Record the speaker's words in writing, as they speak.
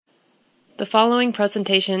The following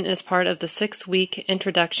presentation is part of the 6-week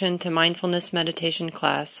Introduction to Mindfulness Meditation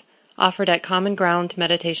class offered at Common Ground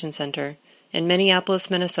Meditation Center in Minneapolis,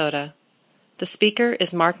 Minnesota. The speaker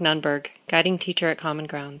is Mark Nunberg, guiding teacher at Common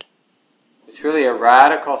Ground. It's really a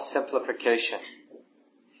radical simplification.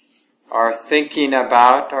 Our thinking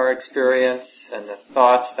about our experience and the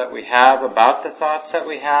thoughts that we have about the thoughts that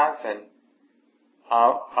we have, and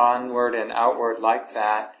onward and outward like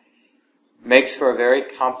that, makes for a very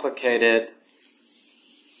complicated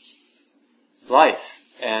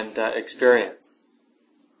life and experience.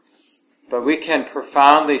 But we can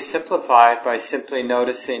profoundly simplify it by simply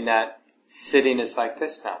noticing that sitting is like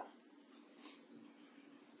this now.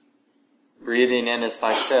 Breathing in is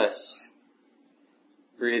like this.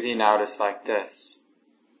 Breathing out is like this.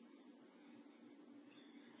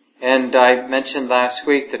 And I mentioned last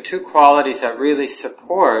week the two qualities that really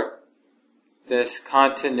support this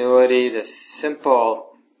continuity, this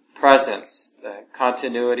simple presence, the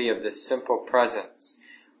continuity of this simple presence.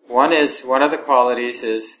 One of the qualities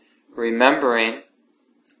is remembering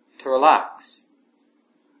to relax,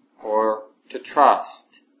 or to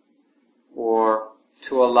trust, or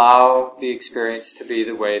to allow the experience to be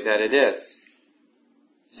the way that it is.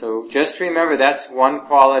 So just remember that's one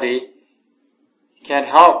quality. You can't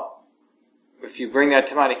help, if you bring that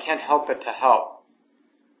to mind, it can't help but to help.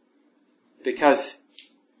 Because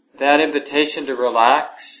that invitation to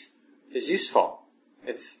relax is useful.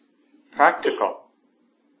 It's practical.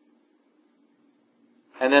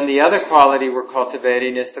 And then the other quality we're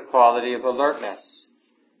cultivating is the quality of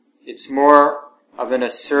alertness. It's more of an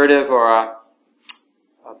assertive or a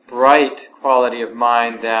bright quality of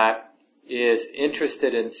mind that is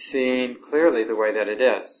interested in seeing clearly the way that it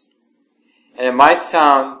is. And it might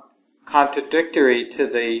sound contradictory to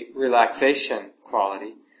the relaxation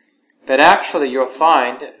quality, but actually you'll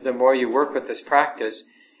find, the more you work with this practice,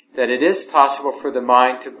 that it is possible for the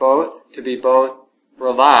mind to be both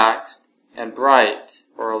relaxed and bright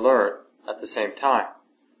or alert at the same time.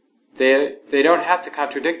 They don't have to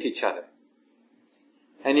contradict each other.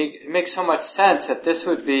 And it makes so much sense that this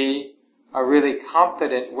would be a really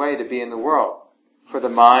competent way to be in the world, for the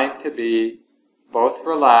mind to be both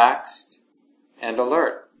relaxed and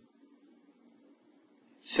alert.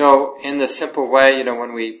 So in the simple way,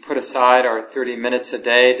 when we put aside our 30 minutes a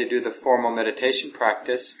day to do the formal meditation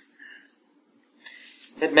practice,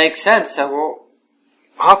 it makes sense that,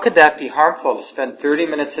 how could that be harmful to spend 30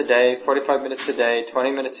 minutes a day, 45 minutes a day,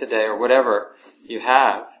 20 minutes a day, or whatever you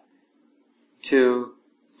have, to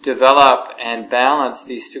develop and balance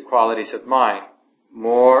these two qualities of mind,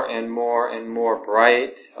 more and more and more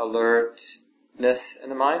bright alertness in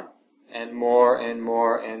the mind, and more and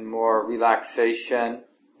more relaxation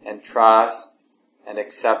and trust and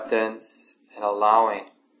acceptance and allowing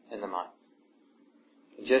in the mind.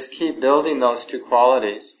 Just keep building those two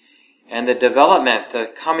qualities. And the development,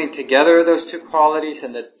 the coming together of those two qualities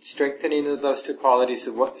and the strengthening of those two qualities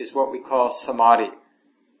is what we call samadhi,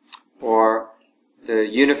 or the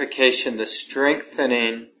unification, the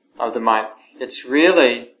strengthening of the mind. It's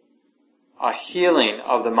really a healing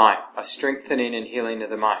of the mind, a strengthening and healing of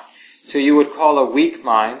the mind. So you would call a weak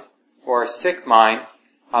mind or a sick mind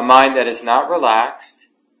a mind that is not relaxed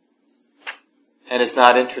and is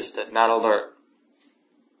not interested, not alert.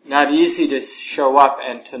 Not easy to show up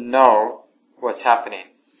and to know what's happening.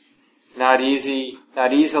 Not easily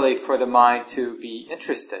for the mind to be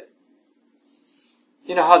interested.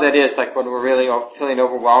 You know how that is, like when we're really feeling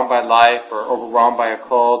overwhelmed by life or overwhelmed by a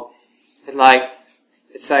cold.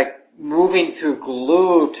 It's like moving through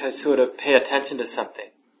glue to sort of pay attention to something.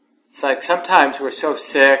 It's like sometimes we're so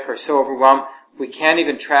sick or so overwhelmed, we can't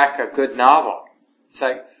even track a good novel. It's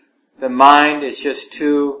like the mind is just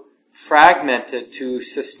too fragmented to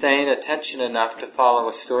sustain attention enough to follow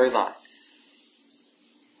a storyline.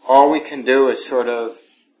 All we can do is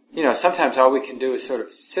sometimes all we can do is sort of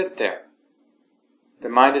sit there. The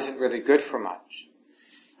mind isn't really good for much.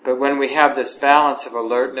 But when we have this balance of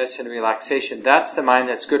alertness and relaxation, that's the mind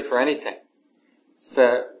that's good for anything.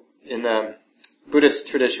 In the Buddhist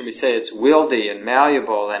tradition we say it's wieldy and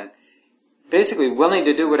malleable and basically willing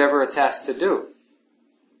to do whatever it's asked to do.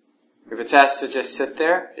 If it's asked to just sit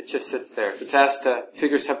there, it just sits there. If it's asked to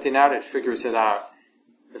figure something out, it figures it out.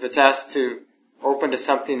 If it's asked to open to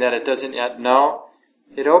something that it doesn't yet know,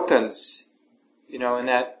 it opens, in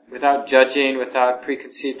that, without judging, without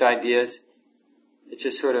preconceived ideas, it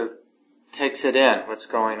just sort of takes it in, what's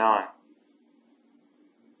going on.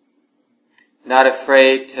 Not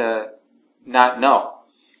afraid to not know.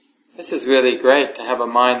 This is really great to have a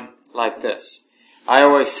mind like this. I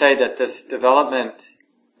always say that this development,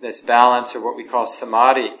 this balance, or what we call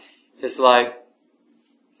samadhi, is like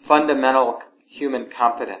fundamental human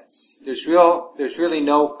competence. There's really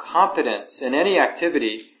no competence in any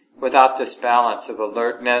activity without this balance of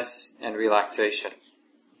alertness and relaxation.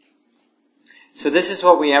 So this is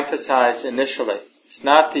what we emphasize initially. It's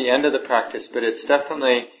not the end of the practice, but it's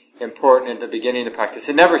definitely important in the beginning of the practice.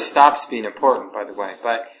 It never stops being important, by the way,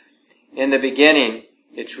 but in the beginning,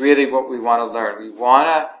 it's really what we want to learn. We want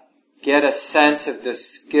to get a sense of the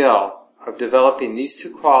skill of developing these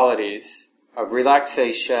two qualities of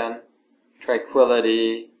relaxation,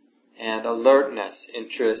 tranquility, and alertness,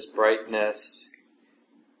 interest, brightness,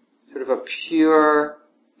 sort of a pure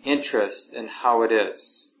interest in how it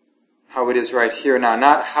is right here now,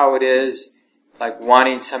 not how it is like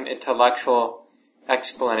wanting some intellectual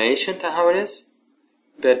explanation to how it is,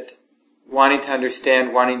 but wanting to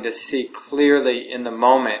understand, wanting to see clearly in the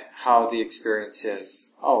moment how the experience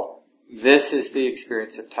is. Oh, this is the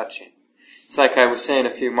experience of touching. It's like I was saying a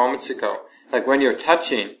few moments ago, like when you're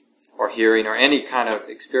touching or hearing or any kind of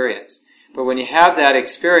experience, but when you have that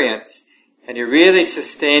experience and you're really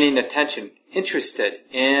sustaining attention, interested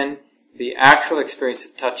in the actual experience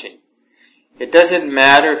of touching, it doesn't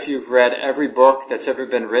matter if you've read every book that's ever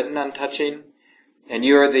been written on touching and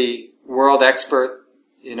you're the world expert.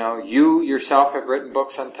 You yourself have written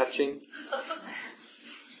books on touching.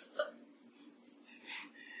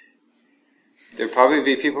 There'd probably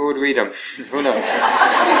be people who would read them. Who knows?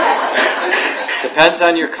 Depends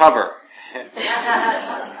on your cover.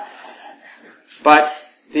 But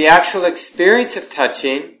the actual experience of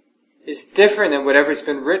touching is different than whatever's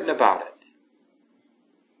been written about it.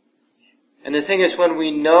 And the thing is, when we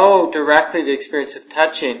know directly the experience of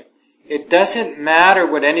touching, it doesn't matter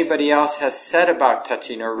what anybody else has said about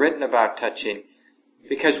touching or written about touching,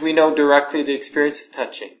 because we know directly the experience of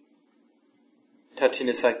touching. Touching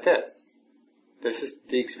is like this. This is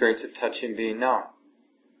the experience of touching being known.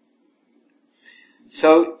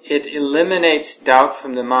 So it eliminates doubt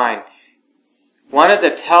from the mind. One of the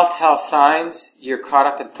telltale signs you're caught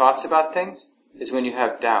up in thoughts about things is when you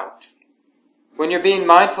have doubt. When you're being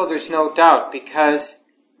mindful, there's no doubt, because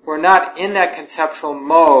we're not in that conceptual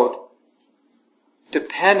mode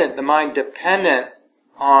the mind dependent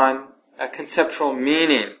on a conceptual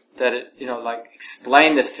meaning that like,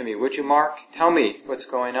 explain this to me, would you, Mark? Tell me what's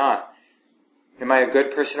going on. Am I a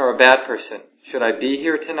good person or a bad person? Should I be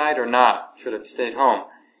here tonight or not? Should I have stayed home?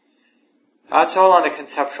 That's all on a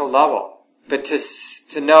conceptual level. But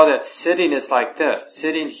to know that sitting is like this,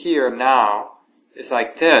 sitting here now is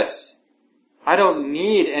like this, I don't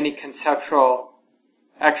need any conceptual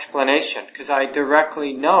explanation, because I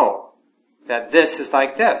directly know that this is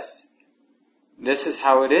like this. This is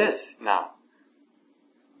how it is now.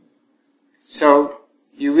 So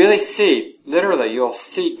you really see, literally, you'll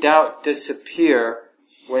see doubt disappear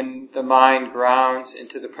when the mind grounds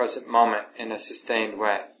into the present moment in a sustained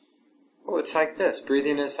way. Oh, it's like this.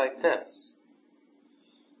 Breathing is like this.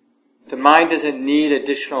 The mind doesn't need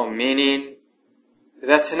additional meaning.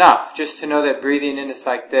 That's enough, just to know that breathing in is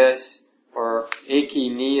like this, or achy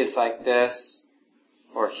knee is like this,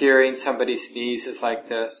 or hearing somebody sneeze is like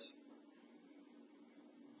this.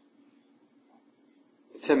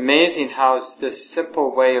 It's amazing how it's this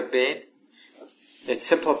simple way of being. It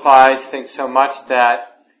simplifies things so much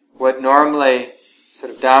that what normally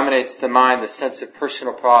sort of dominates the mind, the sense of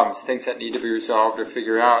personal problems, things that need to be resolved or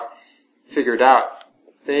figured out,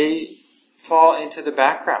 they fall into the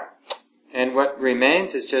background. And what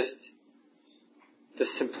remains is just the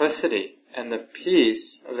simplicity and the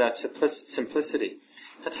peace of that simplicity.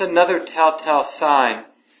 That's another telltale sign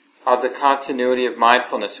of the continuity of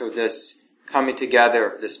mindfulness, or this coming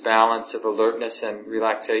together, this balance of alertness and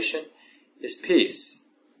relaxation, is peace.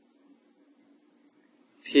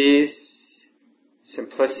 Peace,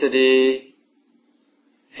 simplicity,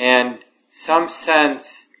 and some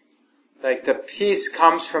sense like the peace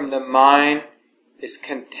comes from the mind is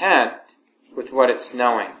content with what it's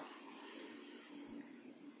knowing.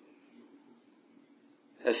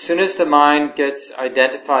 As soon as the mind gets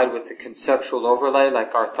identified with the conceptual overlay,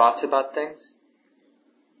 like our thoughts about things,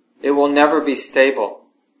 it will never be stable,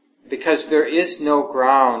 because there is no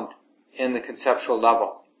ground in the conceptual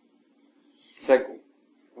level. It's like,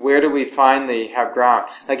 where do we finally have ground?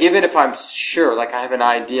 Like, even if I'm sure, like I have an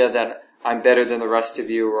idea that I'm better than the rest of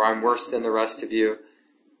you, or I'm worse than the rest of you,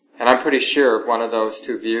 and I'm pretty sure of one of those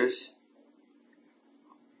two views,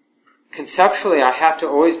 conceptually I have to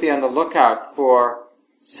always be on the lookout for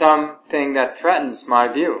something that threatens my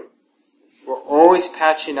view. We're always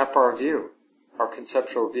patching up our view, our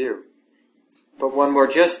conceptual view. But when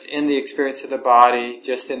we're just in the experience of the body,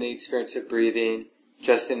 just in the experience of breathing,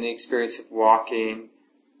 just in the experience of walking,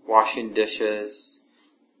 washing dishes,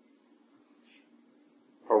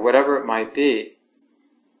 or whatever it might be,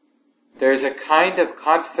 there's a kind of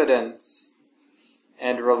confidence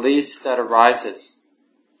and release that arises,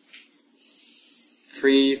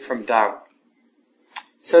 free from doubt.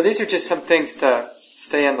 So these are just some things to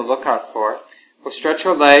stay on the lookout for. We'll stretch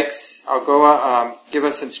our legs. I'll go give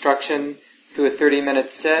us instruction, do a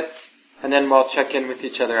 30-minute sit, and then we'll check in with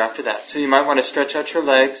each other after that. So you might want to stretch out your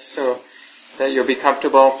legs so that you'll be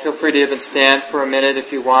comfortable. Feel free to even stand for a minute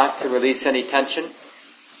if you want to release any tension.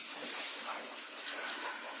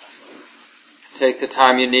 Take the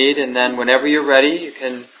time you need, and then whenever you're ready, you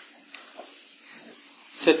can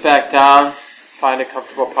sit back down, find a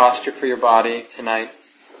comfortable posture for your body tonight.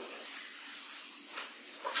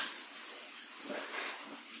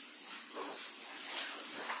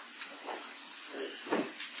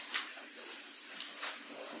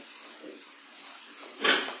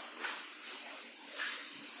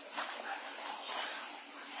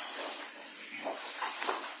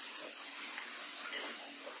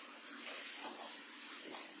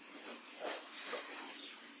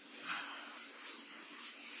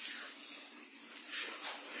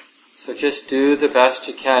 So just do the best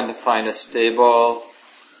you can to find a stable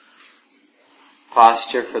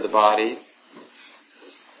posture for the body.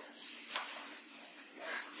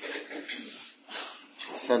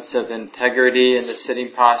 A sense of integrity in the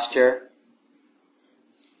sitting posture.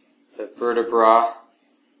 The vertebrae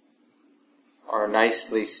are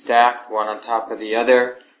nicely stacked, one on top of the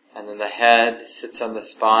other, and then the head sits on the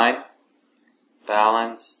spine,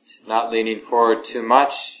 balanced, not leaning forward too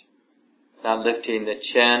much, not lifting the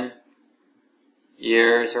chin.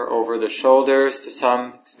 Ears are over the shoulders to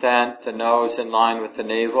some extent, the nose in line with the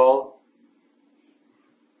navel.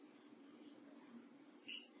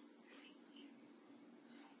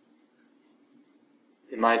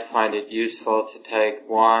 You might find it useful to take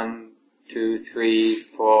 1, 2, 3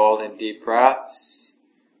 full and deep breaths.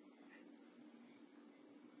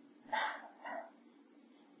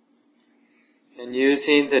 And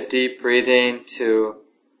using the deep breathing to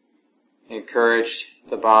encourage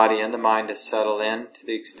the body and the mind to settle in to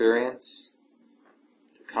the experience,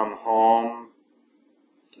 to come home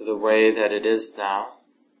to the way that it is now.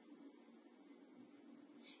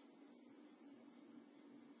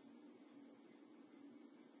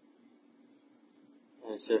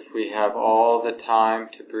 As if we have all the time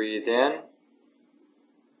to breathe in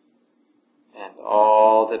and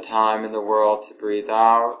all the time in the world to breathe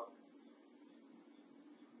out.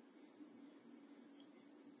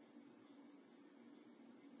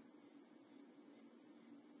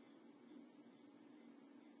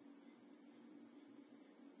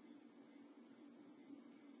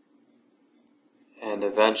 And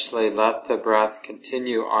eventually let the breath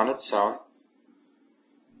continue on its own.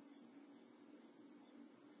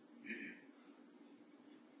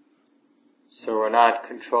 So we're not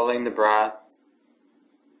controlling the breath.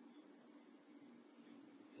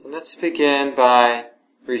 And let's begin by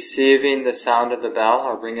receiving the sound of the bell.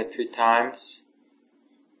 I'll ring it 3 times.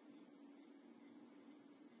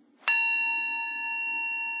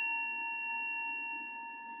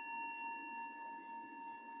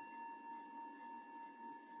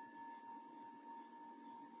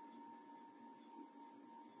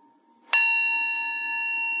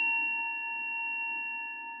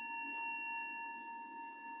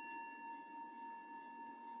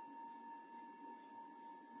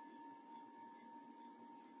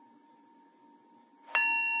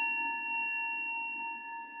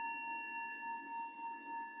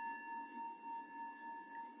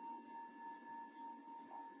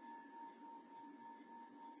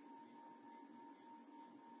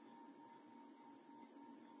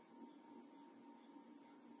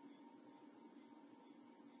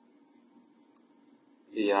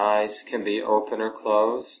 The eyes can be open or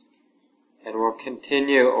closed, and we'll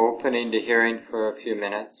continue opening to hearing for a few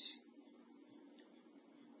minutes.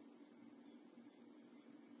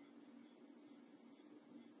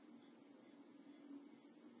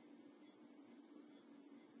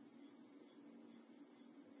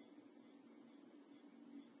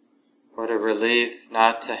 What a relief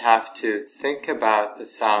not to have to think about the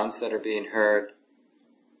sounds that are being heard,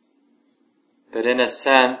 but in a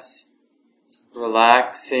sense,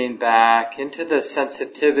 relaxing back into the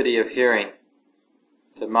sensitivity of hearing.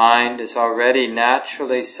 The mind is already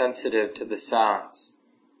naturally sensitive to the sounds.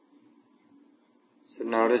 So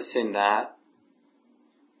noticing that.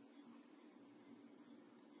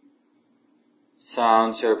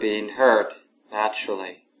 Sounds are being heard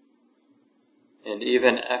naturally and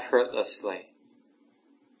even effortlessly.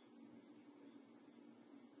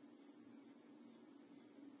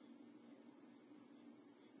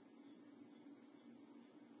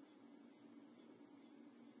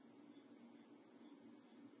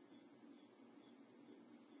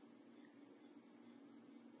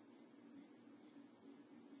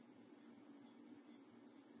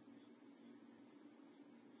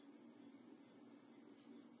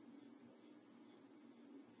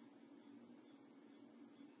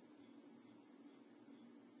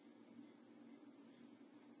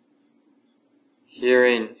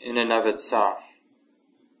 hearing in and of itself.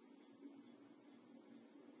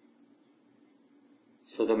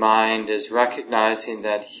 So the mind is recognizing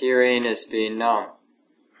that hearing is being known.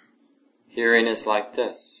 Hearing is like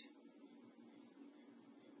this.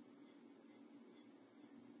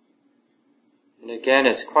 And again,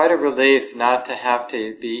 it's quite a relief not to have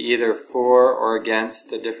to be either for or against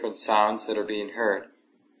the different sounds that are being heard.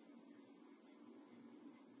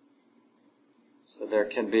 So there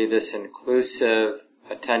can be this inclusive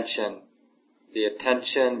attention, the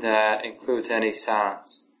attention that includes any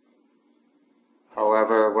sounds,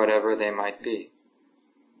 however, whatever they might be.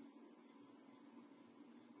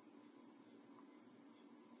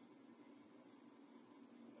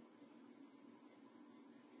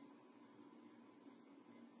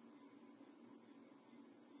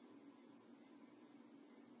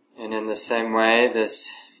 And in the same way,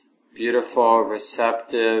 this beautiful,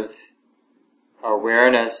 receptive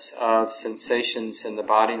awareness of sensations in the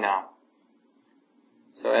body now.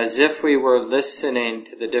 So as if we were listening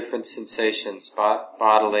to the different sensations,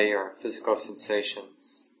 bodily or physical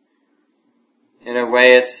sensations. In a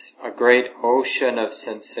way, it's a great ocean of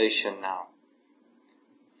sensation now.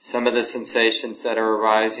 Some of the sensations that are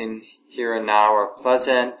arising here and now are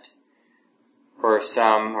pleasant, for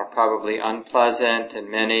some are probably unpleasant, and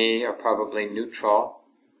many are probably neutral,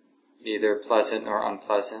 neither pleasant nor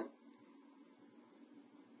unpleasant.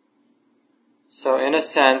 So in a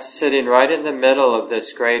sense, sitting right in the middle of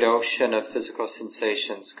this great ocean of physical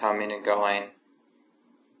sensations coming and going,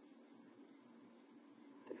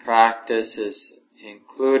 the practice is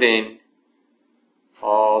including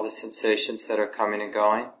all the sensations that are coming and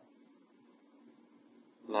going,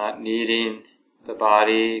 not needing the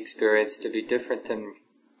body experience to be different than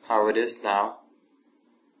how it is now.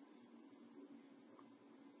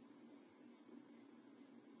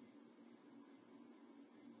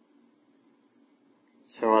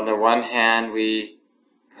 So on the one hand, we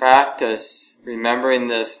practice remembering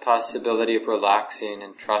this possibility of relaxing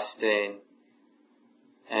and trusting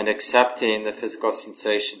and accepting the physical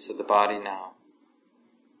sensations of the body now.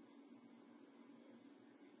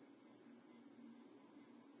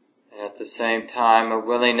 And at the same time, a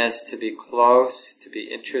willingness to be close, to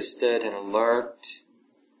be interested and alert,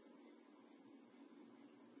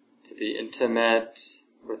 to be intimate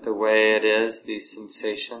with the way it is, these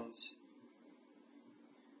sensations.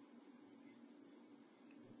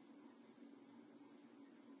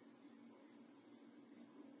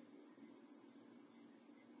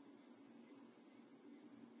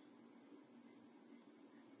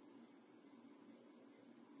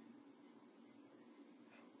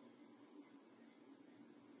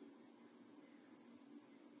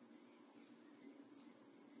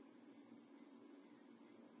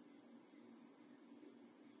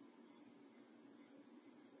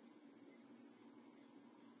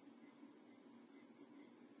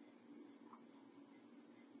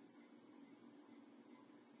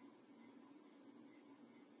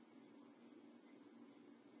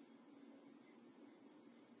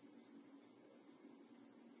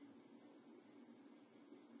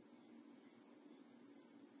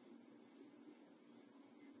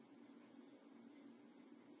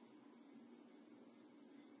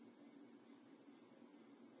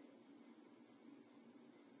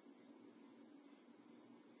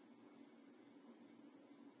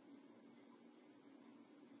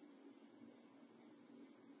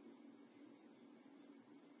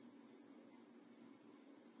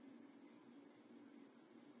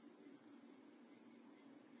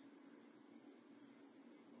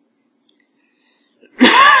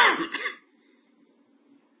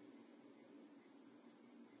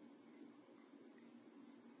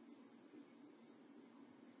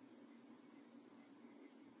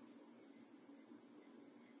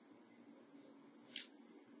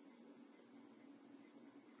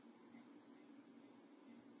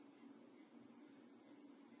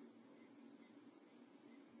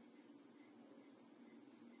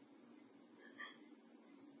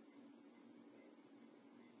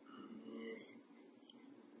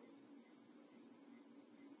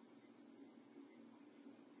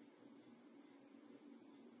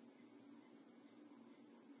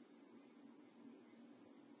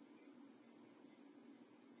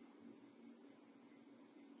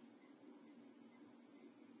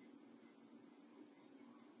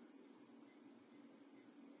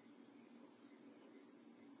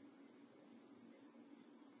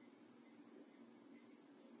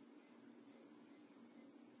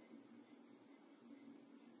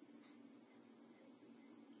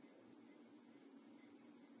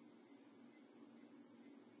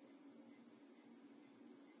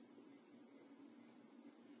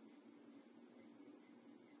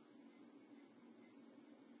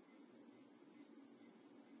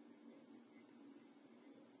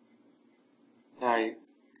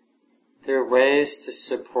 there are ways to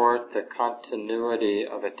support the continuity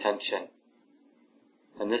of attention.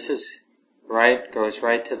 And this goes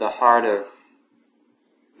right to the heart of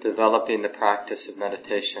developing the practice of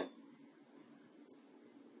meditation.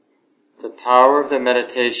 The power of the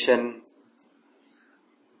meditation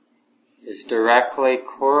is directly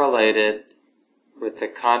correlated with the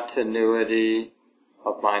continuity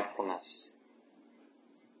of mindfulness.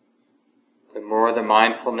 The more the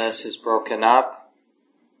mindfulness is broken up,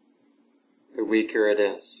 the weaker it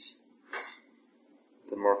is.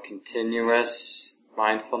 The more continuous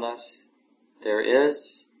mindfulness there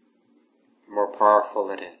is, the more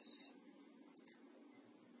powerful it is.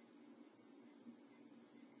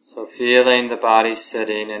 So feeling the body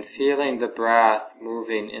sitting and feeling the breath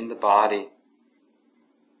moving in the body.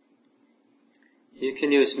 You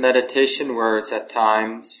can use meditation words at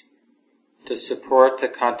times to support the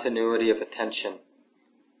continuity of attention.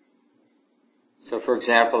 So for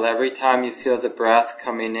example, every time you feel the breath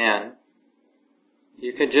coming in,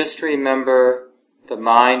 you could just remember the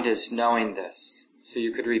mind is knowing this. So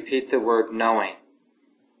you could repeat the word knowing.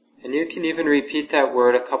 And you can even repeat that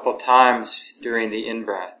word a couple times during the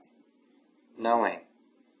in-breath. Knowing.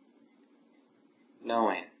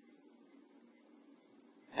 Knowing.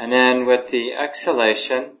 And then with the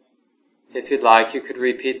exhalation, if you'd like, you could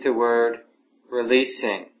repeat the word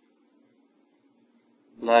releasing.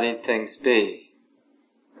 Letting things be.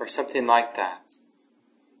 Or something like that.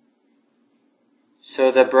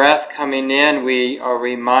 So the breath coming in, we are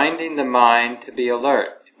reminding the mind to be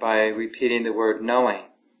alert by repeating the word knowing.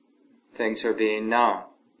 Things are being known.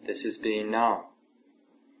 This is being known.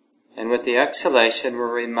 And with the exhalation,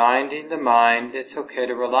 we're reminding the mind it's okay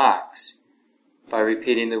to relax by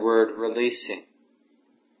repeating the word releasing.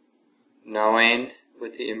 Knowing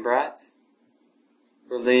with the in-breath,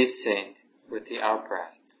 releasing with the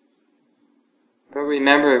out-breath. But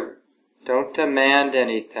remember, don't demand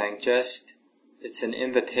anything, just it's an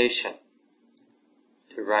invitation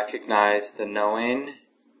to recognize the knowing,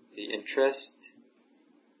 the interest,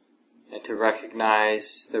 and to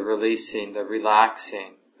recognize the releasing, the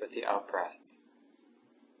relaxing with the out-breath.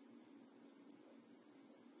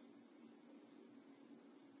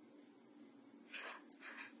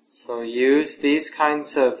 So use these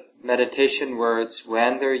kinds of meditation words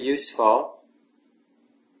when they're useful,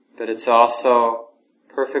 but it's also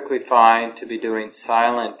perfectly fine to be doing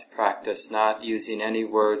silent practice, not using any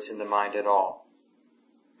words in the mind at all.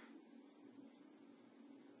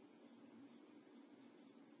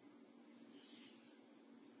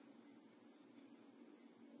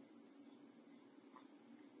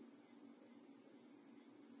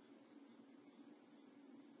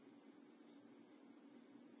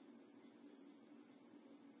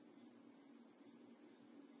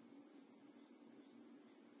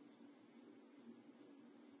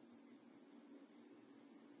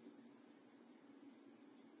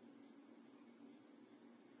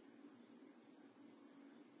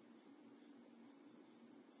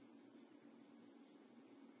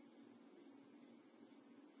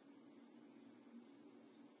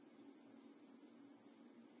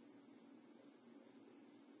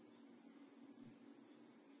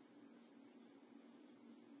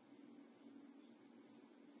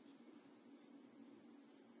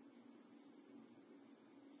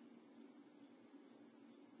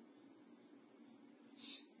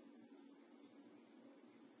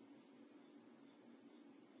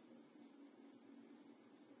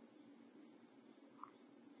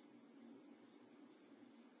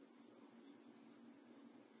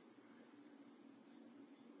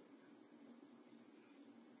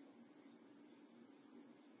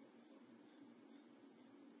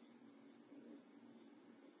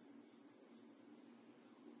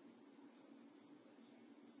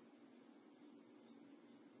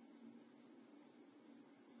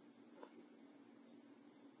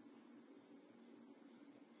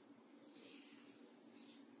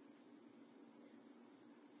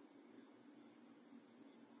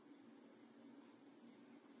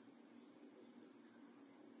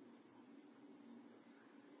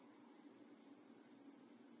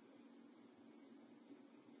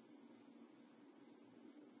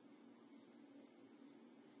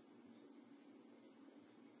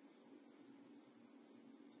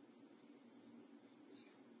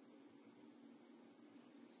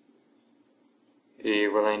 Be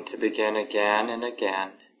willing to begin again and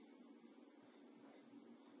again.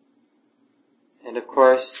 And of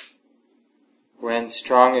course, when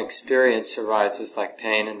strong experience arises like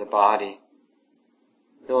pain in the body,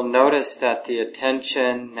 you'll notice that the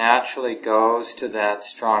attention naturally goes to that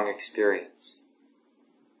strong experience.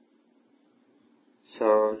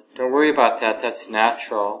 So don't worry about that, that's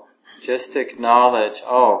natural. Just acknowledge,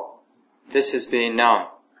 oh, this is being known.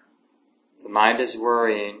 The mind is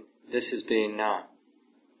worrying, this is being known.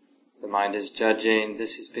 The mind is judging,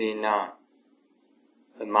 this is being known.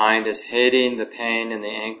 The mind is hating the pain in the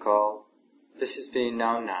ankle, this is being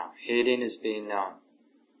known now. Hating is being known.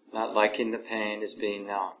 Not liking the pain is being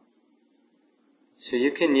known. So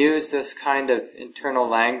you can use this kind of internal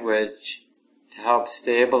language to help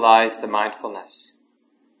stabilize the mindfulness.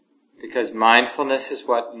 Because mindfulness is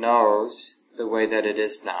what knows the way that it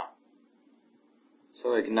is now.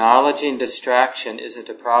 So acknowledging distraction isn't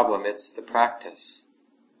a problem, it's the practice.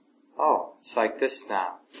 Oh, it's like this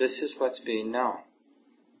now. This is what's being known.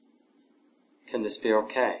 Can this be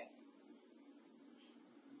okay?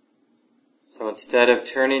 So instead of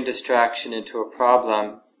turning distraction into a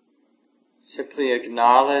problem, simply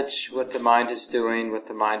acknowledge what the mind is doing, what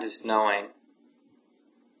the mind is knowing.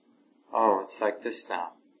 Oh, it's like this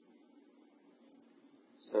now.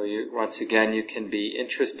 So once again, you can be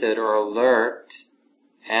interested or alert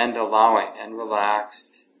and allowing and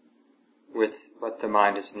relaxed with what the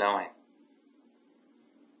mind is knowing.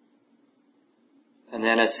 And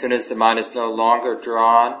then as soon as the mind is no longer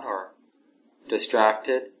drawn or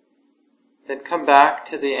distracted, then come back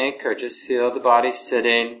to the anchor. Just feel the body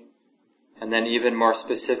sitting, and then even more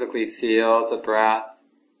specifically feel the breath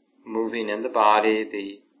moving in the body.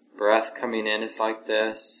 The breath coming in is like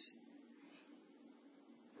this.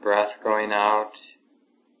 Breath going out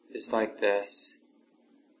is like this.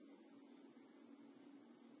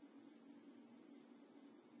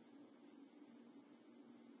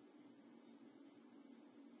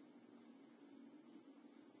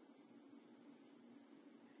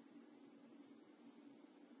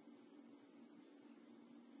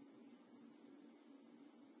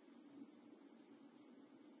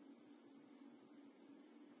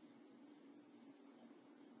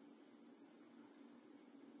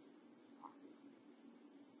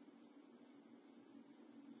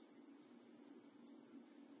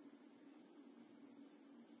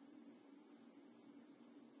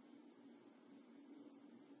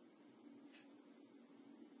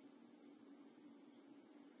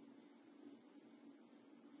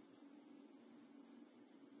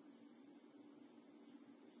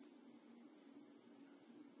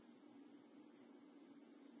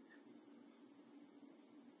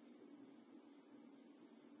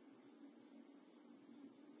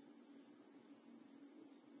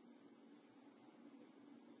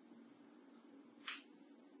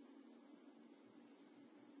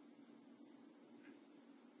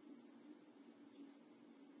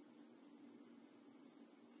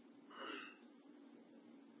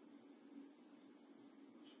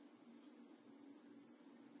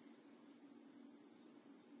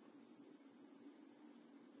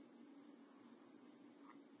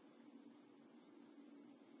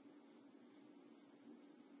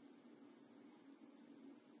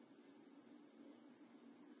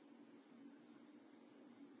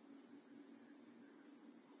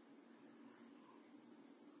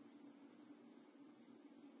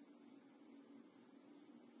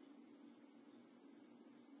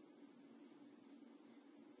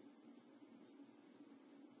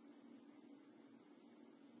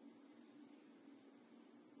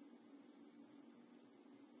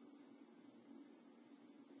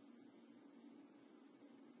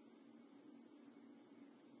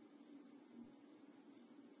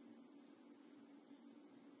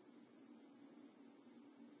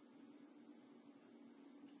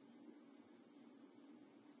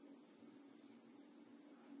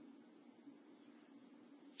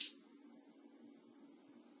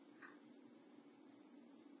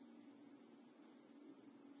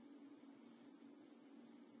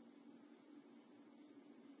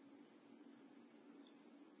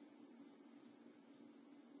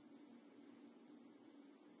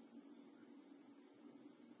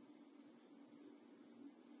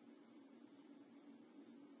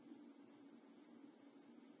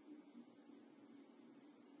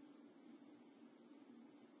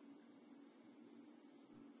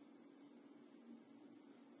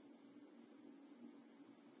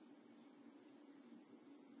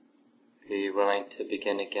 Be willing to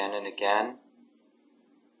begin again and again.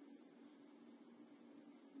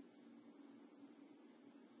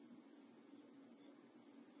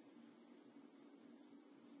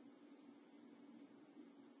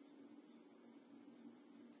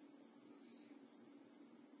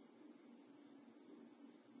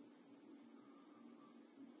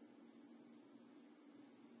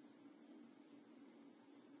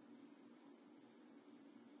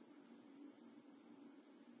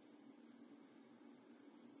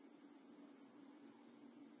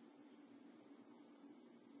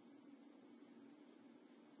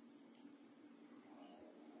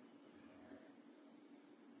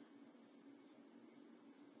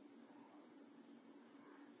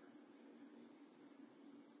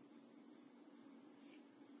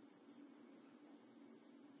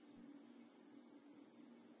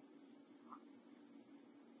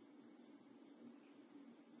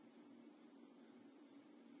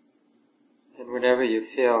 whenever you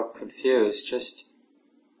feel confused, just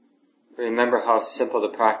remember how simple the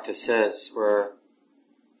practice is. We're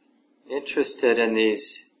interested in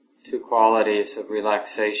these two qualities of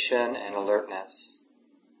relaxation and alertness.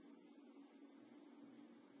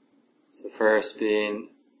 So first, being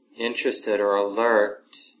interested or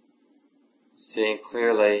alert, seeing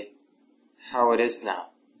clearly how it is now.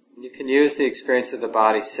 You can use the experience of the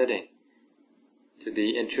body sitting to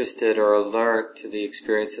be interested or alert to the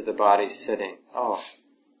experience of the body sitting. Oh,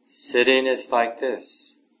 sitting is like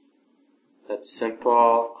this. That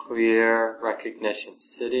simple, clear recognition.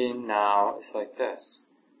 Sitting now is like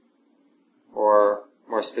this. Or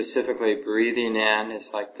more specifically, breathing in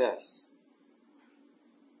is like this.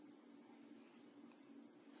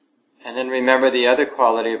 And then remember the other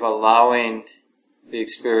quality of allowing the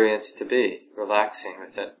experience to be, relaxing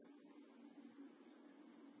with it.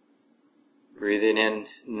 Breathing in,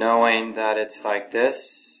 knowing that it's like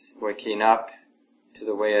this, waking up to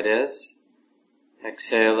the way it is.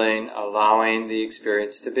 Exhaling, allowing the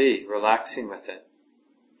experience to be, relaxing with it,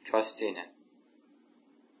 trusting it,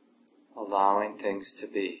 allowing things to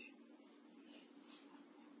be.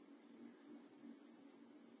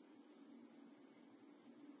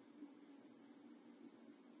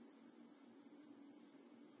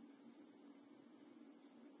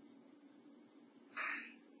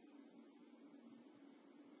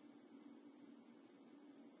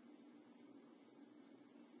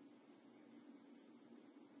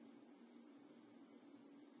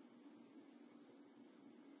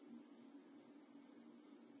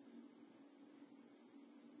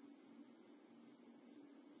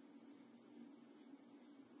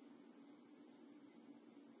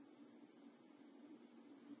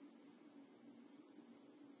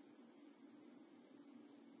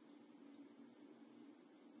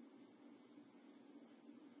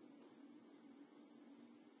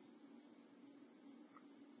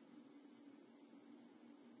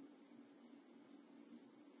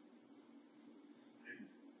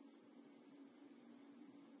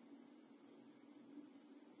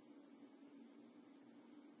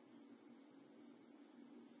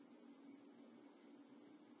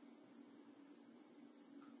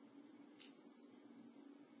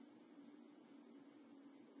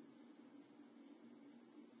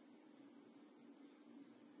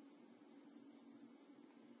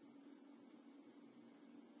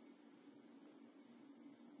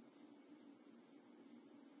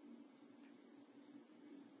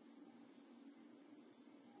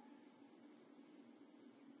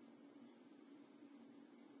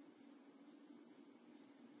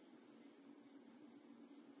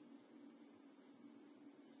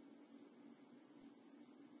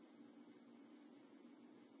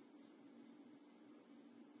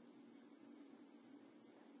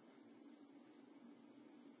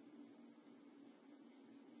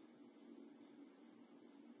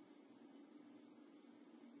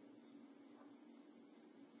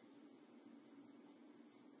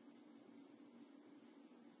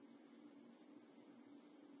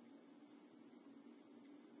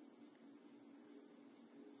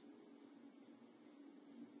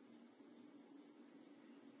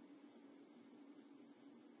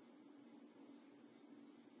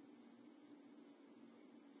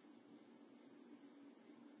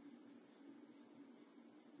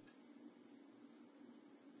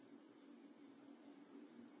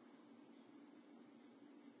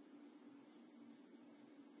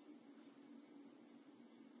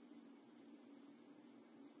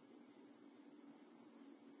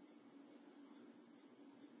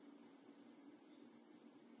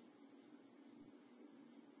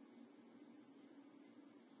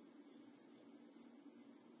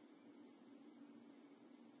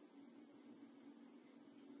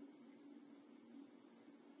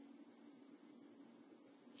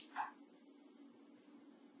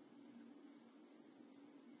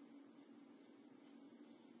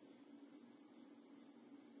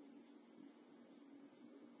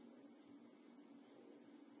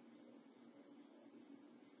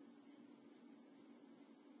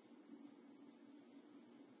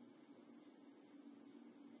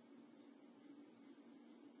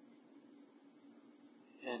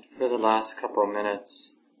 And for the last couple of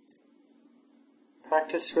minutes,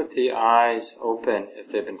 practice with the eyes open if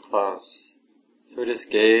they've been closed. So we're just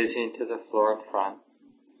gazing to the floor in front.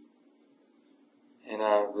 In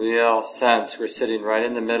a real sense, we're sitting right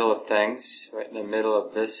in the middle of things, right in the middle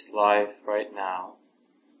of this life right now.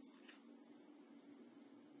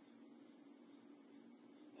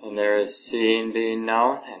 And there is seeing being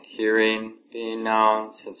known, and hearing being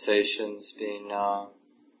known, sensations being known,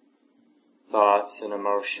 thoughts and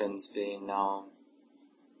emotions being known.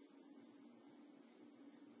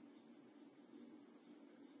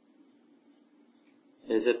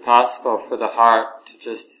 Is it possible for the heart to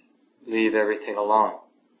just leave everything alone?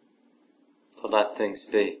 To let things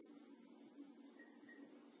be?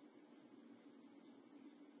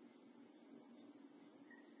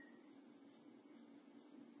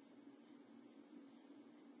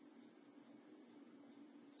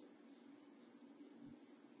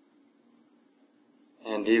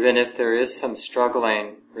 And even if there is some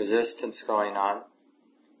struggling, resistance going on,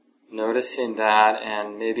 noticing that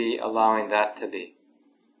and maybe allowing that to be.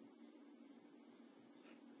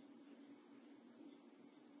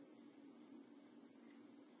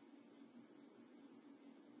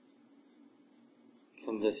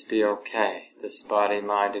 Can this be okay, this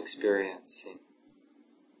body-mind experiencing?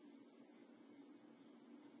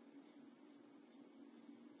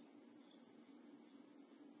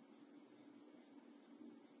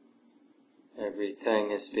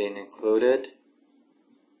 Everything is being included.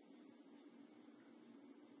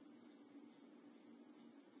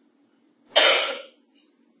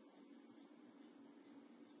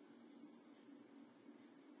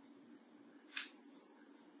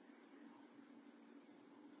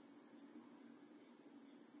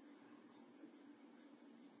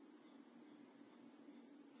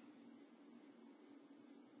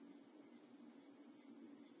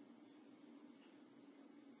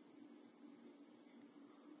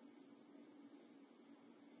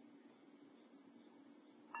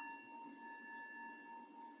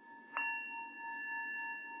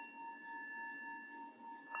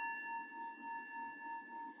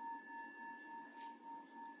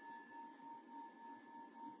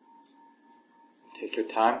 Take your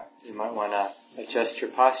time. You might want to adjust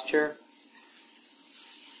your posture.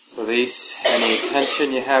 Release any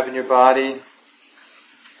tension you have in your body.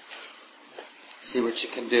 See what you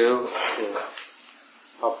can do to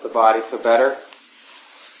help the body feel better.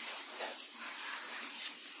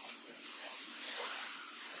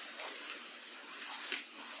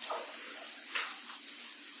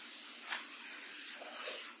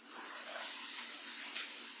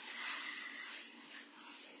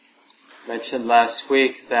 Mentioned last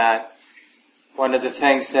week that one of the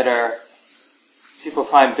things that people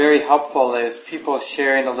find very helpful is people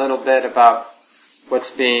sharing a little bit about what's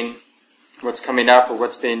coming up or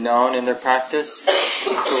what's being known in their practice.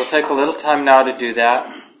 So we'll take a little time now to do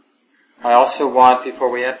that. I also want, before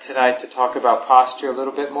we end tonight, to talk about posture a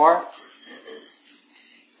little bit more.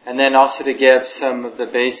 And then also to give some of the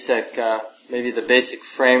basic, maybe the basic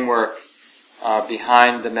framework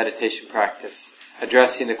behind the meditation practice,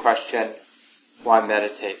 addressing the question, why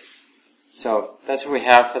meditate? So that's what we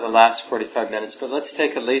have for the last 45 minutes, but let's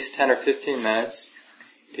take at least 10 or 15 minutes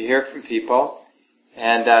to hear from people,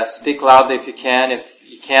 and speak loudly if you can. If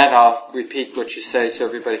you can't, I'll repeat what you say so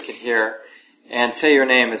everybody can hear, and say your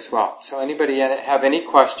name as well. So anybody have any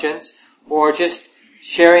questions, or just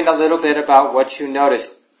sharing a little bit about what you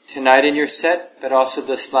noticed tonight in your sit, but also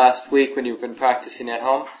this last week when you've been practicing at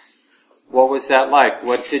home. What was that like?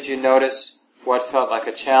 What did you notice? What felt like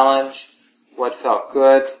a challenge? What felt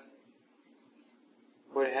good?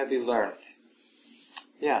 What have you learned?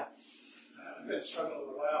 Yeah. I've been struggling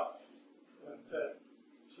a while with the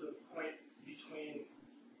sort of point between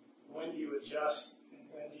when you adjust and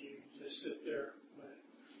when you just sit there.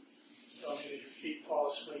 So maybe your feet fall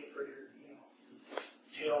asleep or your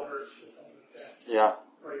tail hurts or something like that. Yeah.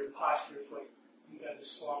 Or your posture is like you got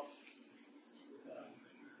this slump.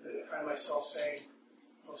 I find myself saying,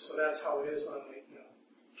 "Oh, so that's how it is when I'm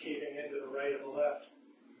caving into the right or the left."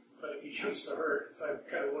 But it begins to hurt. So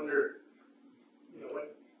I kind of wonder,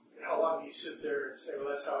 how long do you sit there and say, well,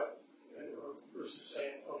 that's how it, versus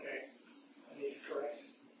saying, okay, I need to correct.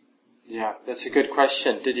 Yeah, that's a good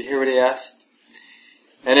question. Did you hear what he asked?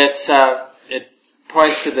 And it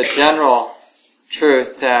points to the general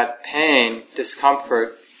truth that pain,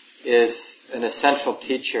 discomfort, is an essential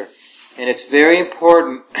teacher. And it's very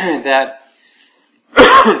important that,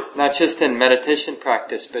 not just in meditation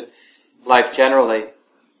practice, but life generally,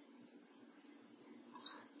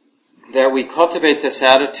 that we cultivate this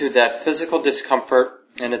attitude that physical discomfort,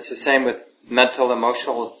 and it's the same with mental,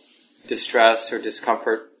 emotional distress or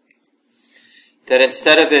discomfort, that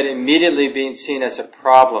instead of it immediately being seen as a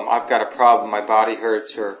problem, I've got a problem, my body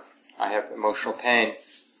hurts, or I have emotional pain,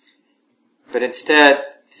 but instead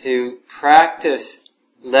to practice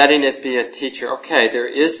letting it be a teacher. Okay, there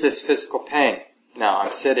is this physical pain. Now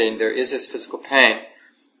I'm sitting, there is this physical pain.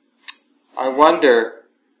 I wonder,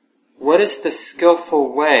 what is the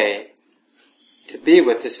skillful way to be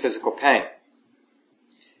with this physical pain?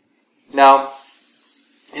 Now,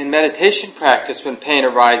 in meditation practice, when pain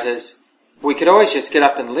arises, we could always just get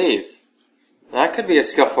up and leave. That could be a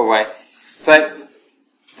skillful way. But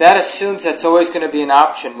that assumes that's always going to be an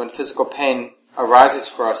option when physical pain arises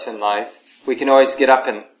for us in life. We can always get up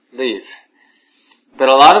and leave. But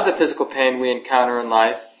a lot of the physical pain we encounter in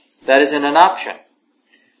life, that isn't an option.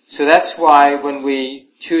 So that's why when we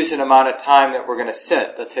choose an amount of time that we're going to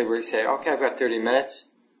sit, let's say we say, okay, I've got 30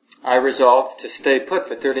 minutes, I resolve to stay put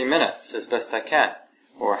for 30 minutes as best I can,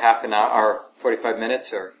 or half an hour, or 45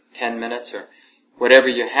 minutes, or 10 minutes, or whatever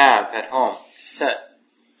you have at home to sit.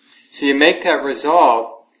 So you make that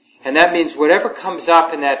resolve, and that means whatever comes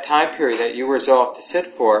up in that time period that you resolve to sit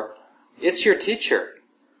for, it's your teacher.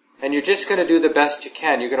 And you're just going to do the best you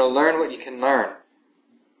can. You're going to learn what you can learn.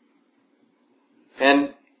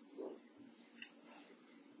 And,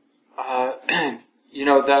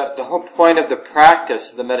 the whole point of the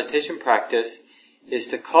practice, the meditation practice, is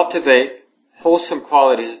to cultivate wholesome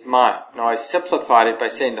qualities of mind. Now, I simplified it by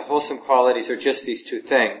saying the wholesome qualities are just these two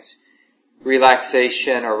things.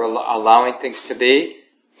 Relaxation, or allowing things to be,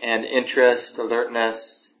 and interest,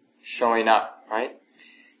 alertness, showing up, right?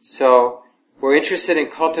 So, we're interested in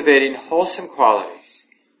cultivating wholesome qualities.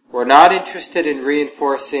 We're not interested in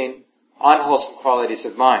reinforcing unwholesome qualities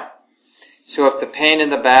of mind. So if the pain in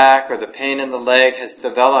the back or the pain in the leg has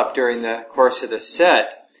developed during the course of the sit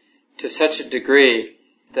to such a degree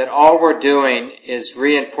that all we're doing is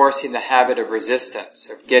reinforcing the habit of resistance,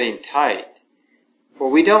 of getting tight, well,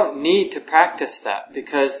 we don't need to practice that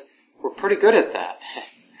because we're pretty good at that.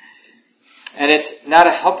 And it's not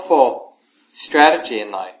a helpful strategy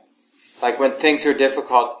in life. Like when things are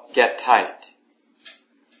difficult, get tight.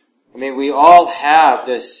 I mean, we all have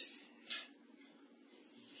this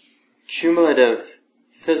cumulative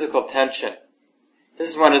physical tension. This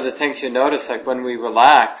is one of the things you notice, like when we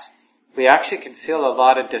relax, we actually can feel a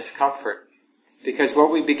lot of discomfort. Because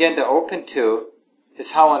what we begin to open to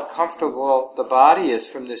is how uncomfortable the body is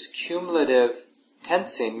from this cumulative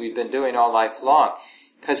tensing we've been doing all life long.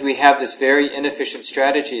 Because we have this very inefficient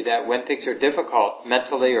strategy that when things are difficult,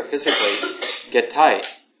 mentally or physically, get tight.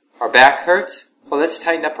 Our back hurts? Well, let's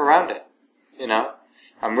tighten up around it.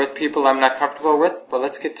 I'm with people I'm not comfortable with? Well,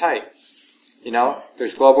 let's get tight.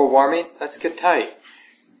 There's global warming? Let's get tight.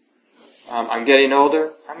 I'm getting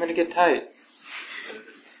older? I'm going to get tight.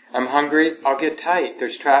 I'm hungry? I'll get tight.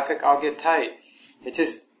 There's traffic? I'll get tight.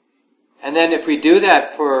 And then if we do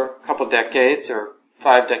that for a couple decades, or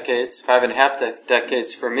 5 decades, 5.5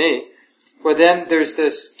 decades for me, well then there's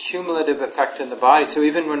this cumulative effect in the body. So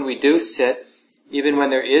even when we do sit, even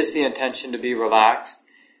when there is the intention to be relaxed,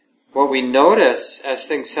 what we notice as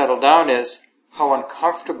things settle down is how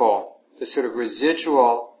uncomfortable the sort of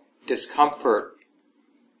residual discomfort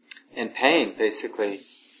and pain, basically,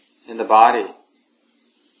 in the body.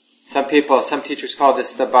 Some teachers call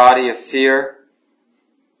this the body of fear,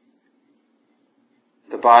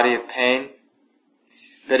 the body of pain.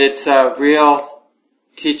 But it's a real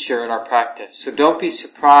teacher in our practice. So don't be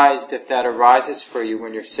surprised if that arises for you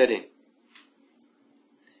when you're sitting.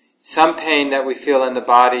 Some pain that we feel in the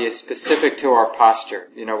body is specific to our posture.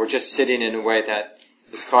 We're just sitting in a way that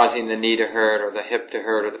is causing the knee to hurt, or the hip to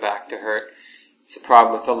hurt, or the back to hurt. It's a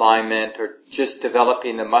problem with alignment, or just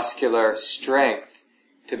developing the muscular strength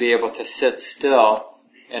to be able to sit still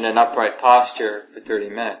in an upright posture for 30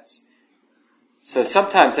 minutes. So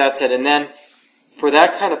sometimes that's it. And then for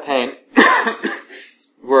that kind of pain,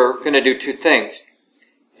 we're going to do two things.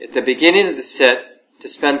 At the beginning of the sit, to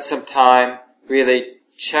spend some time really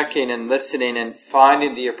checking and listening and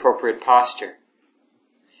finding the appropriate posture.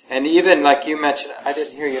 And even like you mentioned, I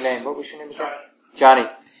didn't hear your name. What was your name again? Johnny.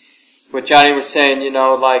 What Johnny was saying,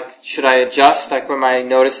 should I adjust, like when I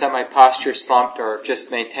notice that my posture is slumped, or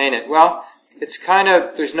just maintain it? Well, it's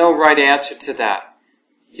there's no right answer to that.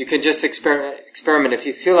 You can just experiment. If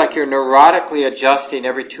you feel like you're neurotically adjusting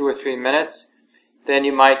every 2 or 3 minutes, then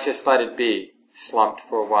you might just let it be slumped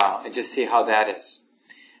for a while and just see how that is.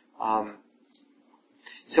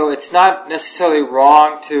 So it's not necessarily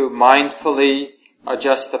wrong to mindfully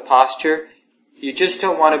adjust the posture. You just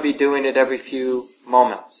don't want to be doing it every few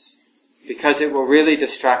moments, because it will really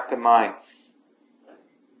distract the mind.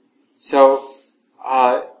 So,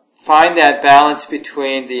 find that balance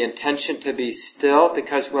between the intention to be still,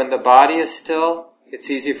 because when the body is still,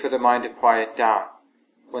 it's easy for the mind to quiet down.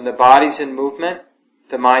 When the body's in movement,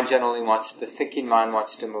 the thinking mind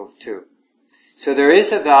wants to move too. So there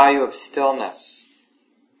is a value of stillness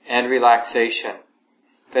and relaxation,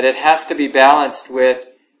 but it has to be balanced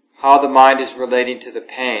with how the mind is relating to the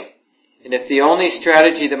pain. And if the only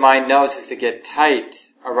strategy the mind knows is to get tight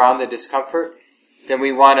around the discomfort, then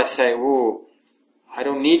we want to say, ooh, I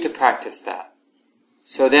don't need to practice that.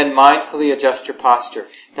 So then mindfully adjust your posture.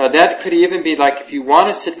 Now that could even be like if you want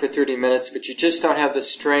to sit for 30 minutes, but you just don't have the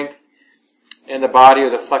strength in the body or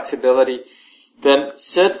the flexibility, then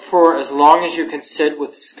sit for as long as you can sit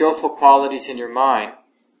with skillful qualities in your mind.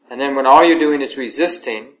 And then when all you're doing is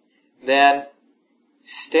resisting, then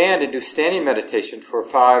stand and do standing meditation for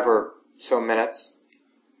 5 or so minutes.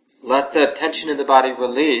 Let the tension in the body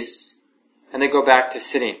release, and then go back to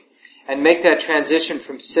sitting. And make that transition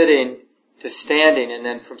from sitting to standing, and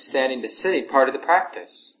then from standing to sitting part of the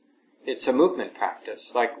practice. It's a movement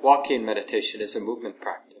practice, like walking meditation is a movement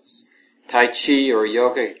practice. Tai Chi or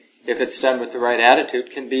yoga, if it's done with the right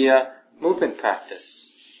attitude, can be a movement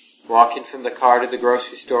practice. Walking from the car to the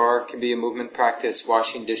grocery store can be a movement practice.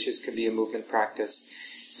 Washing dishes can be a movement practice.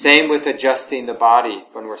 Same with adjusting the body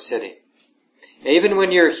when we're sitting. Even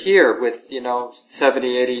when you're here with,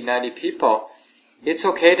 70, 80, 90 people, it's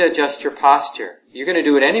okay to adjust your posture. You're going to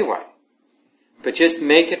do it anyway. But just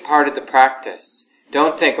make it part of the practice.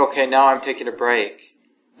 Don't think, okay, now I'm taking a break.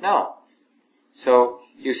 No. So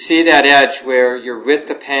you see that edge where you're with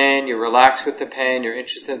the pain, you're relaxed with the pain, you're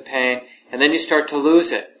interested in the pain, and then you start to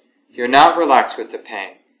lose it. You're not relaxed with the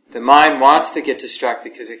pain. The mind wants to get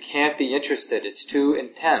distracted because it can't be interested. It's too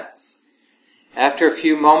intense. After a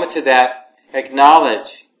few moments of that,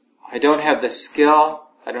 acknowledge, I don't have the skill,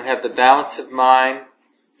 I don't have the balance of mind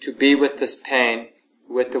to be with this pain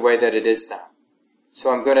with the way that it is now.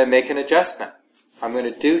 So I'm going to make an adjustment. I'm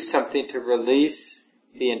going to do something to release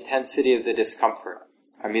the intensity of the discomfort.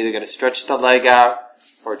 I'm either going to stretch the leg out,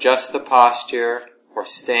 or adjust the posture, or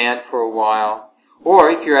stand for a while. Or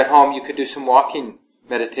if you're at home, you could do some walking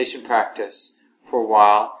meditation practice for a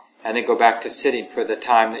while, and then go back to sitting for the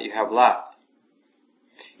time that you have left.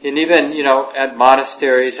 And even, at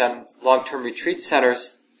monasteries and long-term retreat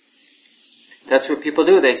centers, that's what people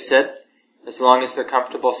do. They sit as long as they're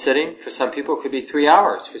comfortable sitting. For some people, it could be 3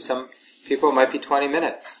 hours. For some people, it might be 20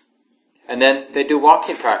 minutes. And then they do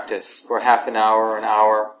walking practice for half an hour or an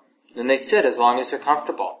hour. Then they sit as long as they're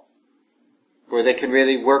comfortable, where they can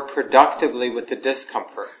really work productively with the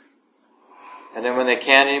discomfort. And then when they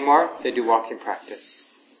can't anymore, they do walking practice.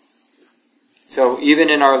 So even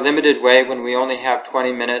in our limited way, when we only have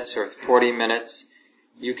 20 minutes or 40 minutes,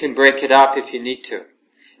 you can break it up if you need to.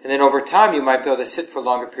 And then over time, you might be able to sit for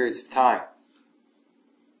longer periods of time.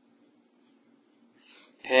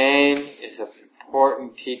 Pain is an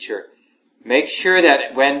important teacher. Make sure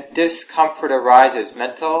that when discomfort arises,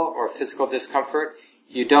 mental or physical discomfort,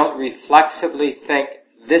 you don't reflexively think,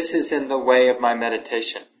 this is in the way of my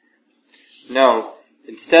meditation. No.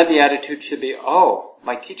 Instead, the attitude should be, oh,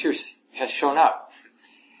 my teacher has shown up.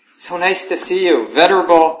 So nice to see you.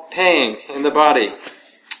 Venerable pain in the body.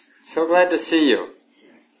 So glad to see you.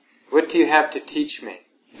 What do you have to teach me?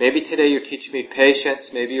 Maybe today you'll teach me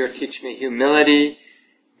patience. Maybe you'll teach me humility.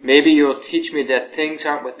 Maybe you'll teach me that things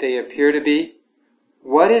aren't what they appear to be.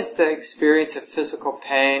 What is the experience of physical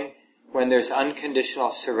pain when there's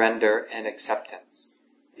unconditional surrender and acceptance?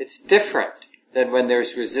 It's different than when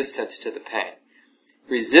there's resistance to the pain.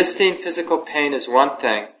 Resisting physical pain is one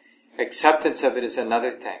thing. Acceptance of it is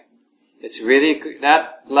another thing. It's really good.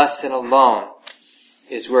 That lesson alone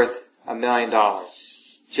is worth $1 million.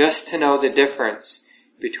 Just to know the difference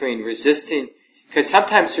between resisting, because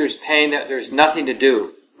sometimes there's pain that there's nothing to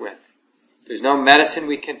do with. There's no medicine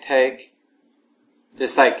we can take.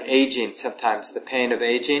 Just like aging sometimes. The pain of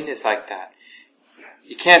aging is like that.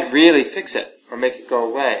 You can't really fix it or make it go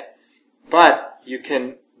away. But you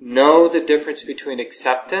can know the difference between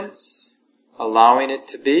acceptance, allowing it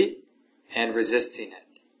to be, and resisting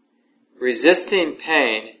it. Resisting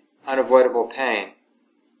pain, unavoidable pain,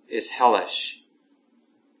 is hellish.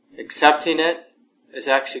 Accepting it is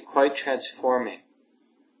actually quite transforming.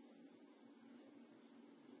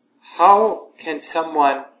 How can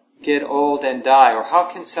someone get old and die, or how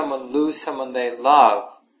can someone lose someone they love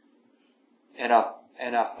in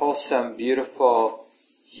a wholesome, beautiful,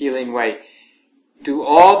 healing way? Do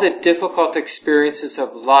all the difficult experiences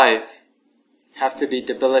of life have to be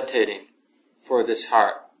debilitating for this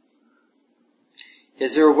heart?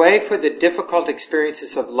 Is there a way for the difficult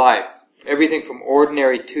experiences of life, everything from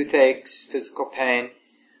ordinary toothaches, physical pain,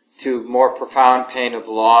 to more profound pain of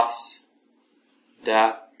loss,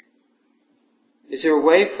 death? Is there a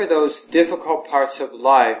way for those difficult parts of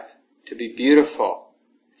life to be beautiful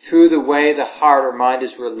through the way the heart or mind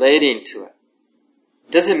is relating to it?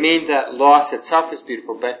 It doesn't mean that loss itself is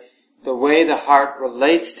beautiful, but the way the heart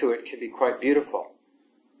relates to it can be quite beautiful.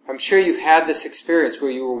 I'm sure you've had this experience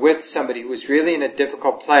where you were with somebody who was really in a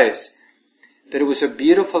difficult place, but it was a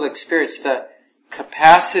beautiful experience. The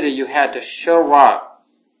capacity you had to show up,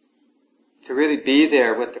 to really be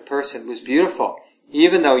there with the person, was beautiful,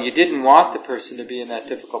 even though you didn't want the person to be in that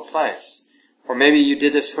difficult place. Or maybe you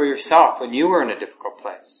did this for yourself when you were in a difficult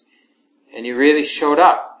place. And you really showed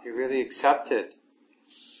up. You really accepted.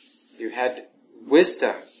 You had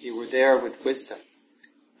wisdom. You were there with wisdom.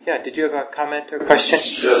 Yeah, did you have a comment or question?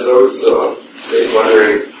 Yes, I was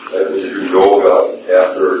wondering, did you do yoga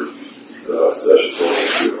after the sessions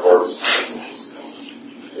over the course?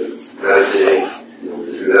 It's meditating, you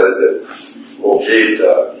do that, is it okay to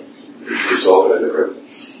push yourself in a different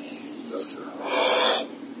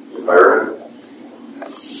environment?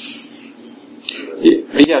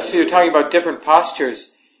 Yeah, so you're talking about different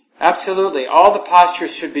postures. Absolutely. All the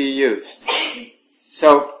postures should be used.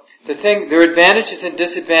 So, there are advantages and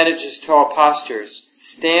disadvantages to all postures.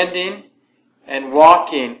 Standing and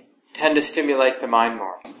walking tend to stimulate the mind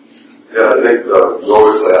more. Yeah, I think the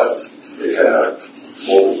yoga class, they had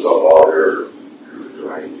opens up all their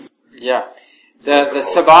joints. Yeah. The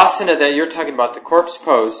savasana that you're talking about, the corpse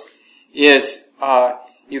pose, is,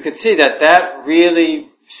 you can see that really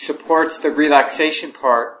supports the relaxation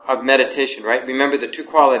part of meditation, right? Remember the two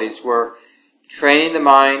qualities were training the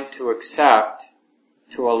mind to accept,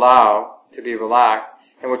 to allow, to be relaxed,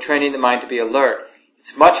 and we're training the mind to be alert.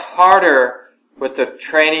 It's much harder with the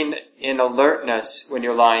training in alertness when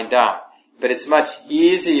you're lying down, but it's much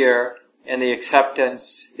easier in the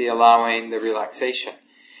acceptance, the allowing, the relaxation.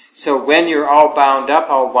 So when you're all bound up,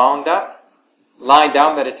 all wound up, lying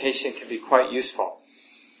down meditation can be quite useful.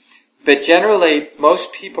 But generally,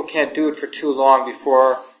 most people can't do it for too long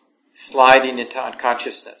before sliding into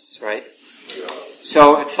unconsciousness, right?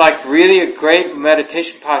 So it's like really a great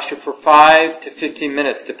meditation posture for 5 to 15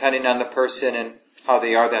 minutes, depending on the person and how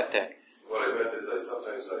they are that day. What I meant is that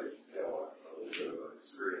sometimes I have a little bit of an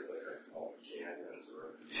experience like I call canyons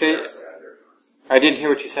or So I didn't hear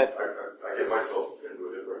what you said. I get myself into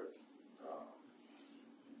a different,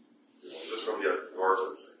 just from the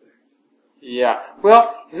endorphins, I think. Yeah.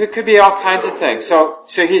 Well, it could be all kinds of things. So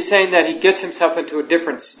he's saying that he gets himself into a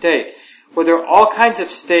different state. Well, there are all kinds of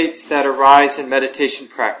states that arise in meditation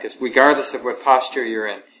practice, regardless of what posture you're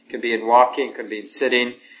in. It can be in walking, it can be in sitting,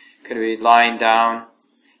 it can be lying down.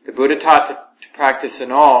 The Buddha taught to practice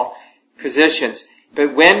in all positions.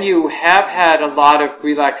 But when you have had a lot of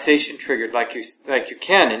relaxation triggered, like you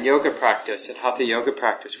can in yoga practice, in hatha yoga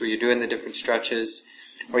practice, where you're doing the different stretches,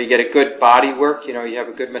 or you get a good body work, you have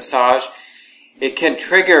a good massage, it can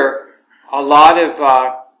trigger a lot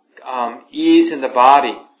of ease in the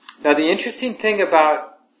body. Now, the interesting thing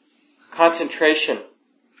about concentration,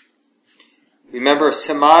 remember,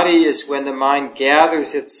 samadhi is when the mind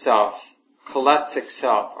gathers itself, collects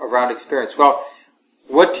itself around experience. Well,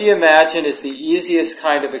 what do you imagine is the easiest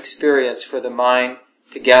kind of experience for the mind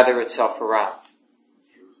to gather itself around?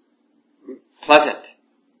 Pleasant,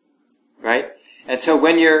 right? And so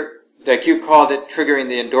when you're, like you called it, triggering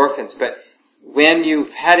the endorphins, but when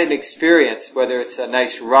you've had an experience, whether it's a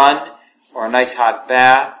nice run, or a nice hot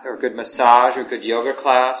bath, or a good massage, or a good yoga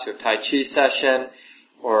class, or Tai Chi session,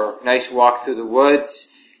 or a nice walk through the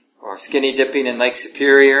woods, or skinny dipping in Lake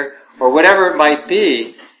Superior, or whatever it might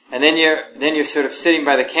be, and then you're sort of sitting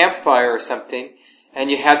by the campfire or something, and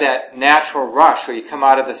you have that natural rush, or you come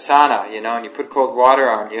out of the sauna, and you put cold water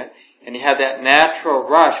on you, and you have that natural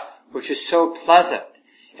rush, which is so pleasant.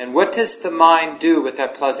 And what does the mind do with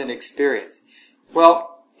that pleasant experience?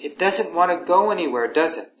 Well, it doesn't want to go anywhere,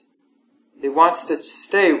 does it? It wants to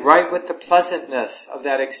stay right with the pleasantness of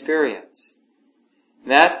that experience.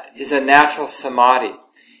 That is a natural samadhi.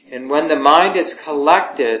 And when the mind is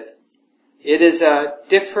collected, it is a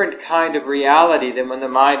different kind of reality than when the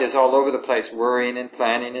mind is all over the place, worrying and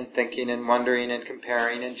planning and thinking and wondering and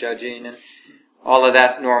comparing and judging and all of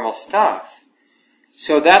that normal stuff.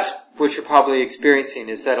 So that's what you're probably experiencing,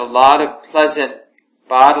 is that a lot of pleasant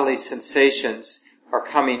bodily sensations are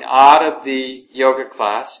coming out of the yoga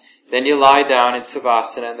class. Then you lie down in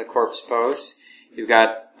savasana in the corpse pose. You've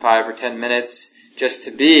got 5 or 10 minutes just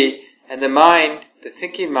to be. And the mind, the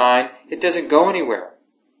thinking mind, it doesn't go anywhere.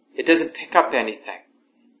 It doesn't pick up anything.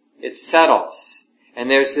 It settles. And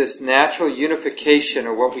there's this natural unification,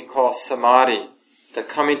 or what we call samadhi, the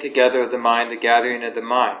coming together of the mind, the gathering of the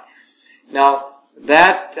mind. Now,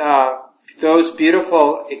 those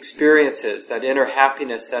beautiful experiences, that inner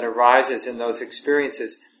happiness that arises in those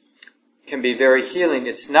experiences, can be very healing.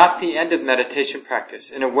 It's not the end of meditation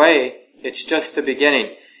practice. In a way, it's just the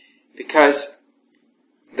beginning. Because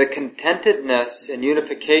the contentedness and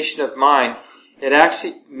unification of mind, it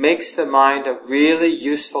actually makes the mind a really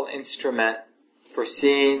useful instrument for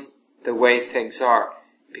seeing the way things are.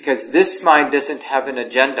 Because this mind doesn't have an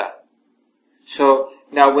agenda. So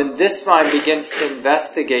now when this mind begins to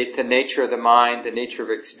investigate the nature of the mind, the nature of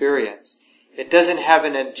experience, it doesn't have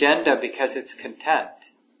an agenda because it's content.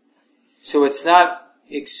 So it's not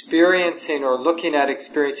experiencing or looking at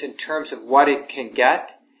experience in terms of what it can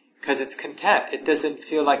get, because it's content. It doesn't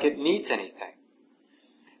feel like it needs anything.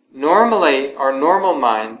 Normally, our normal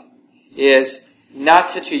mind is not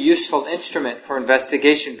such a useful instrument for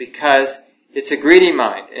investigation because it's a greedy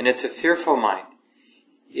mind and it's a fearful mind.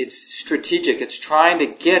 It's strategic. It's trying to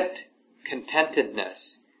get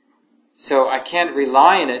contentedness. So I can't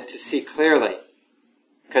rely on it to see clearly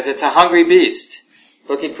because it's a hungry beast,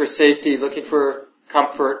 looking for safety, looking for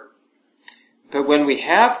comfort. But when we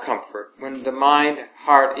have comfort, when the mind,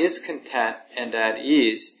 heart is content and at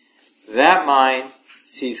ease, that mind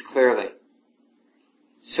sees clearly.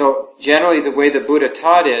 So generally the way the Buddha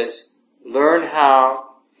taught is, learn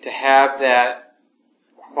how to have that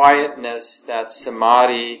quietness, that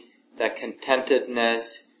samadhi, that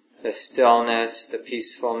contentedness, the stillness, the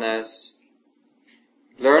peacefulness.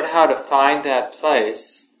 Learn how to find that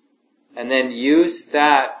place and then use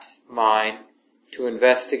that mind to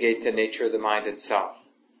investigate the nature of the mind itself,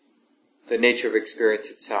 the nature of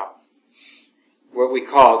experience itself.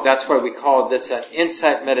 That's why we call this an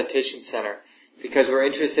insight meditation center, because we're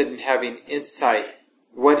interested in having insight.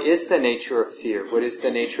 What is the nature of fear? What is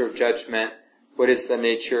the nature of judgment? What is the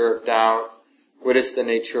nature of doubt? What is the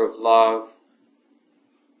nature of love?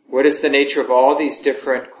 What is the nature of all these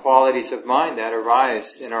different qualities of mind that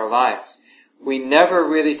arise in our lives? We never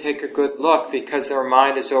really take a good look because our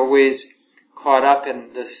mind is always caught up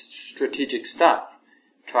in this strategic stuff,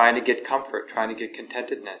 trying to get comfort, trying to get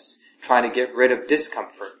contentedness, trying to get rid of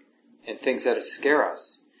discomfort and things that scare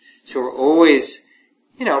us. So we're always,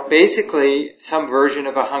 basically some version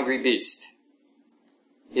of a hungry beast.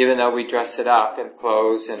 Even though we dress it up in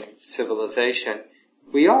clothes and civilization,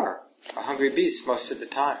 we are a hungry beast most of the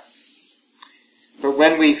time. But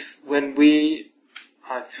when we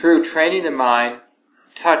through training the mind,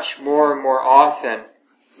 touch more and more often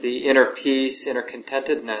the inner peace, inner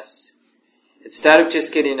contentedness, instead of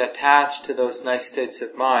just getting attached to those nice states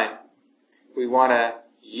of mind, we want to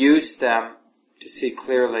use them to see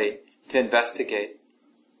clearly, to investigate.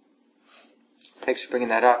 Thanks for bringing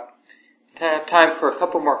that up. Time for a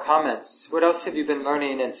couple more comments. What else have you been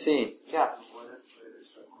learning and seeing? Yeah.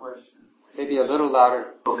 It's a question. Maybe a little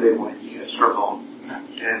louder. Okay, when you struggle,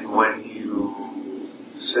 and when you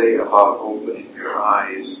say about opening your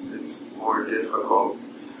eyes, it's more difficult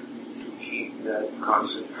to keep that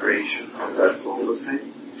concentration or that focusing.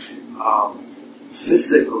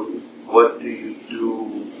 Physically, what do you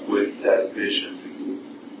do with that vision? Do you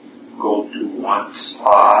go to one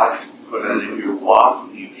spot? But then if you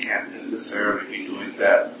walk, you can't necessarily be doing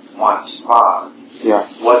that one spot. Yeah.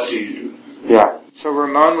 What do you do? Yeah. So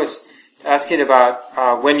Ramon was asking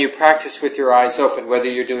about when you practice with your eyes open, whether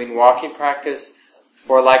you're doing walking practice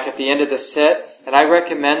or like at the end of the sit. And I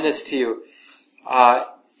recommend this to you.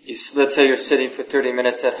 Let's say you're sitting for 30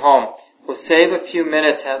 minutes at home. Well, save a few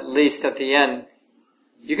minutes at least at the end.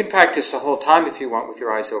 You can practice the whole time if you want with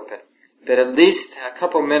your eyes open. But at least a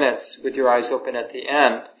couple minutes with your eyes open at the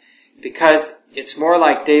end, because it's more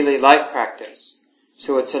like daily life practice.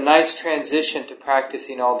 So it's a nice transition to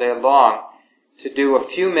practicing all day long, to do a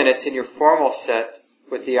few minutes in your formal sit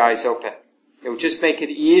with the eyes open. It would just make it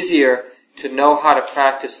easier to know how to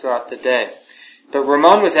practice throughout the day. But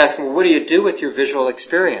Ramon was asking, well, what do you do with your visual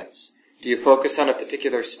experience? Do you focus on a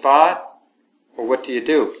particular spot? Or what do you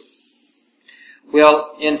do?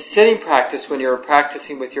 Well, in sitting practice, when you're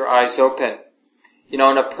practicing with your eyes open, in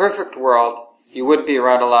a perfect world, you wouldn't be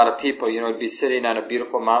around a lot of people. You'd be sitting on a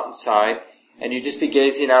beautiful mountainside, and you'd just be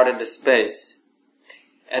gazing out into space.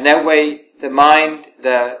 And that way, the mind,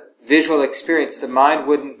 the visual experience, the mind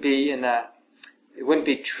wouldn't be it wouldn't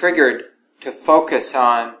be triggered to focus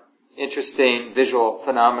on interesting visual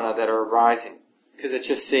phenomena that are arising. Because it's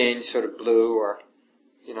just seeing sort of blue or,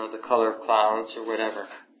 the color of clouds or whatever.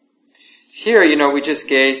 Here, we just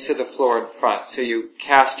gaze to the floor in front. So you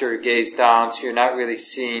cast your gaze down, so you're not really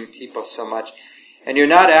seeing people so much. And we're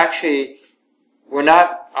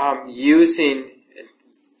not using,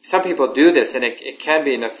 some people do this, and it can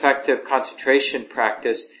be an effective concentration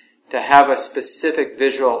practice to have a specific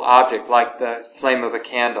visual object, like the flame of a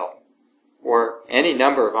candle, or any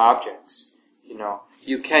number of objects.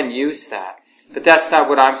 You can use that. But that's not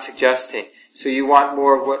what I'm suggesting. So you want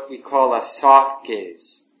more of what we call a soft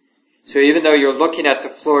gaze. So even though you're looking at the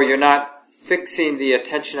floor, you're not fixing the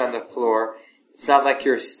attention on the floor. It's not like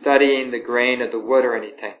you're studying the grain of the wood or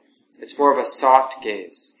anything. It's more of a soft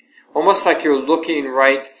gaze. Almost like you're looking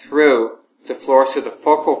right through the floor, so the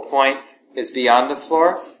focal point is beyond the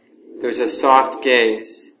floor. There's a soft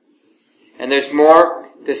gaze. And there's more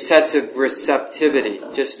the sense of receptivity,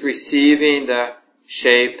 just receiving the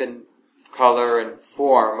shape and color and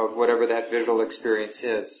form of whatever that visual experience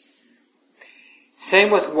is.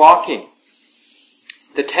 Same with walking.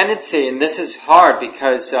 The tendency, and this is hard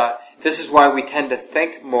because this is why we tend to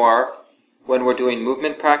think more when we're doing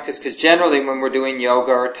movement practice, because generally when we're doing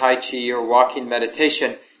yoga or Tai Chi or walking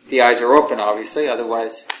meditation, the eyes are open, obviously,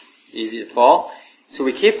 otherwise easy to fall. So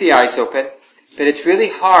we keep the eyes open, but it's really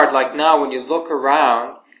hard, like now when you look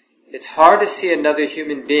around, it's hard to see another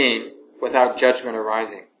human being without judgment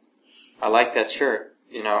arising. I like that shirt,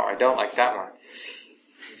 I don't like that one.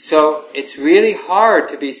 So it's really hard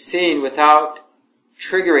to be seen without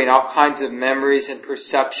triggering all kinds of memories and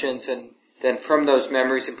perceptions, and then from those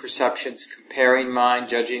memories and perceptions, comparing mind,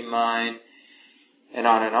 judging mind, and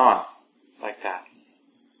on, like that.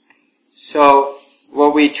 So,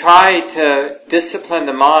 what we try to discipline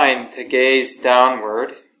the mind to gaze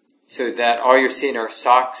downward, so that all you're seeing are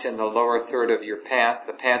socks in the lower third of your pant,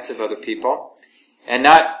 the pants of other people, and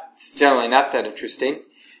it's generally not that interesting,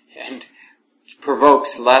 and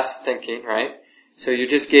provokes less thinking, right? So you're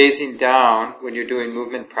just gazing down when you're doing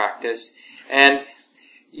movement practice, and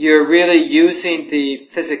you're really using the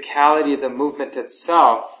physicality of the movement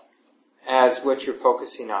itself as what you're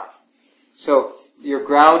focusing on. So you're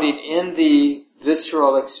grounding in the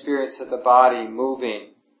visceral experience of the body moving,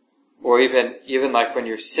 or even like when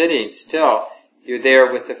you're sitting still, you're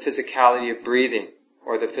there with the physicality of breathing,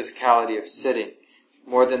 or the physicality of sitting,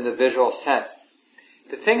 more than the visual sense.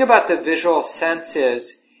 The thing about the visual sense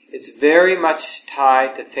is, it's very much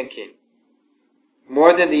tied to thinking.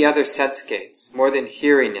 More than the other sense gates, more than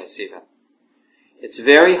hearing is even. It's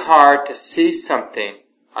very hard to see something.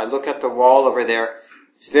 I look at the wall over there.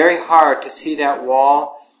 It's very hard to see that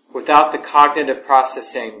wall without the cognitive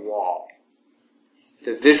processing wall.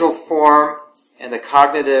 The visual form and the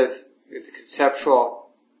cognitive, the conceptual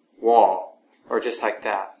wall are just like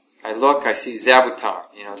that. I look, I see zabuton,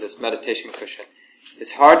 this meditation cushion.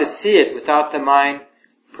 It's hard to see it without the mind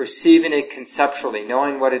perceiving it conceptually,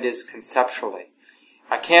 knowing what it is conceptually.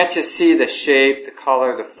 I can't just see the shape, the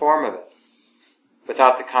color, the form of it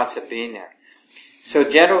without the concept being there. So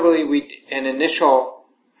generally, in initial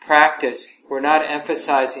practice, we're not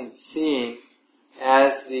emphasizing seeing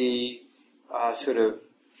as the sort of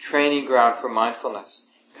training ground for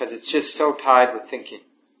mindfulness, because it's just so tied with thinking.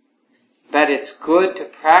 But it's good to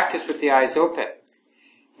practice with the eyes open,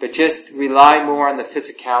 but just rely more on the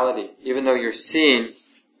physicality. Even though you're seeing,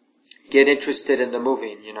 get interested in the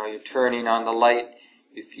moving. You're turning on the light.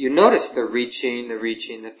 If you notice the reaching,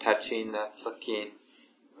 the touching, the flicking,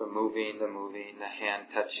 the moving, the hand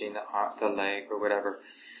touching the leg or whatever.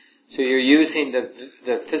 So you're using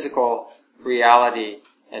the physical reality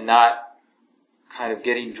and not kind of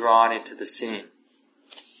getting drawn into the scene.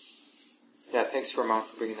 Yeah, thanks Ramon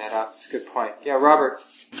for bringing that up. It's a good point. Yeah, Robert.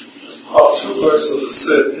 After 2 thirds of the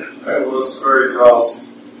sit, I was very drowsy.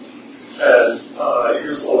 And I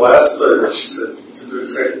used the last third, which said, to do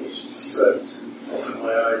exactly what you just said, to open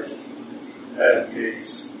my eyes and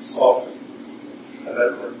gaze softly. And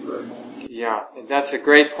that worked very well. Yeah, and that's a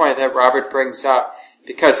great point that Robert brings up,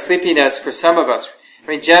 because sleepiness for some of us,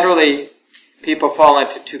 generally people fall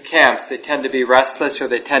into two camps. They tend to be restless or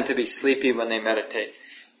they tend to be sleepy when they meditate.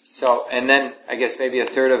 So, and then I guess maybe a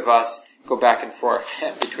third of us go back and forth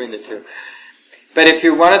between the two. But if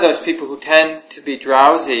you're one of those people who tend to be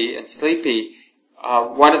drowsy and sleepy,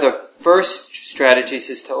 one of the first strategies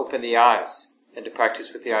is to open the eyes and to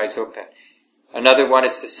practice with the eyes open. Another one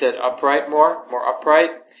is to sit upright more upright.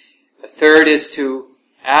 A third is to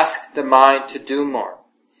ask the mind to do more.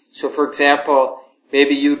 So for example,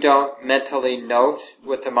 maybe you don't mentally note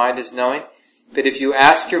what the mind is knowing, but if you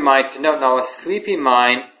ask your mind to note, now a sleepy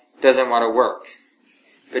mind doesn't want to work.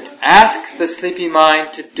 But ask the sleepy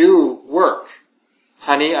mind to do work.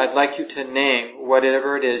 Honey, I'd like you to name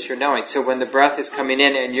whatever it is you're knowing. So when the breath is coming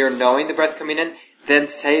in and you're knowing the breath coming in, then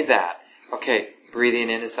say that. Okay,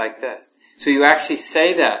 breathing in is like this. So you actually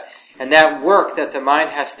say that. And that work that the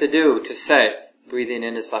mind has to do to say, breathing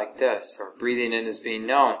in is like this, or breathing in is being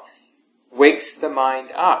known, wakes the mind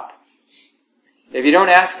up. If you don't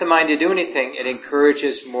ask the mind to do anything, it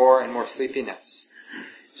encourages more and more sleepiness.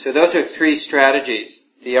 So those are three strategies.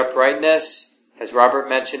 The uprightness, as Robert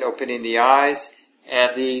mentioned, opening the eyes.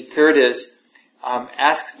 And the third is,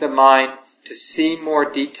 ask the mind to see more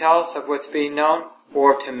details of what's being known,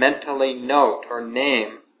 or to mentally note or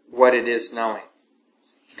name what it is knowing.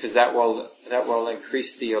 Because that will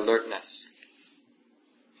increase the alertness.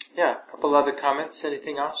 Yeah, a couple other comments.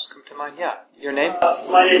 Anything else come to mind? Yeah, your name?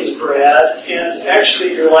 My name is Brad, and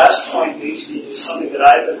actually your last point leads me to something that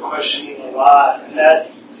I've been questioning a lot, and that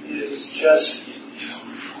is just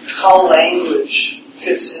how language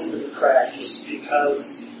fits into the practice,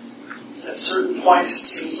 because at certain points it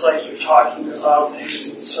seems like you're talking about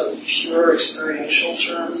things in sort of pure experiential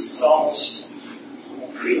terms. It's almost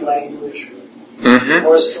pre-language or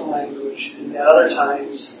worse than language. And at other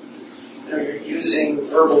times, you're using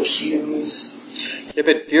verbal cues. Yeah,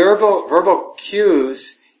 but verbal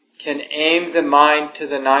cues can aim the mind to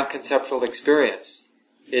the non-conceptual experience.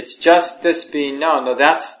 It's just this being known. Now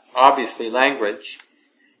that's obviously language,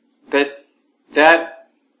 but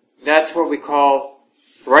that's what we call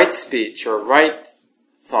right speech or right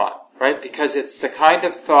thought, right? Because it's the kind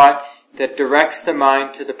of thought that directs the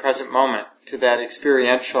mind to the present moment, to that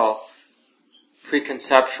experiential,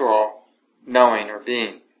 preconceptual knowing or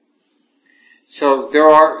being. So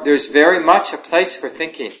there's very much a place for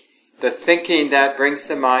thinking. The thinking that brings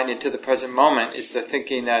the mind into the present moment is the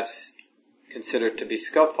thinking that's considered to be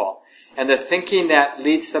skillful. And the thinking that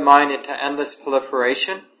leads the mind into endless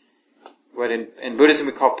proliferation, what in Buddhism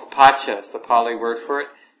we call papacha, is the Pali word for it,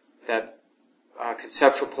 that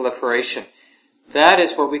conceptual proliferation, that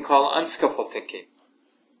is what we call unskillful thinking.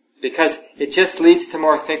 Because it just leads to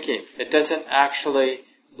more thinking. It doesn't actually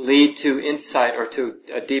lead to insight or to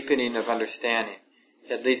a deepening of understanding.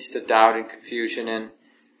 It leads to doubt and confusion and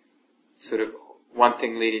sort of one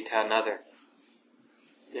thing leading to another.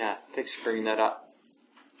 Yeah, thanks for bringing that up.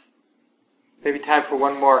 Maybe time for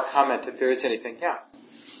one more comment if there is anything. Yeah.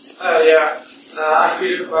 I'm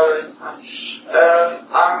Peter, by the way.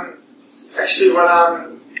 I'm actually, when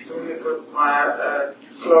I'm doing it with my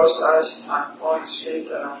closed eyes, I'm falling asleep,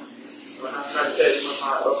 and when I'm meditating with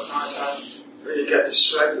my open eyes, I really get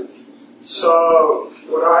distracted. So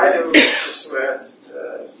what I do, just to add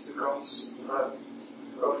to the comments about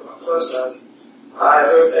open my closed eyes, I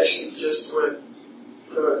do it actually just with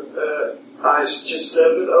the eyes just a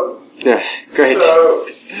little bit open. Yeah, great. So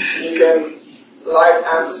you can light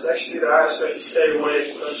enters actually the eyes, so you stay awake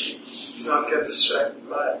because you do not get distracted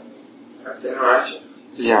by everything around you.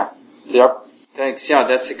 Yeah. Yep. Thanks. Yeah,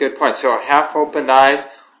 that's a good point. So half-opened eyes.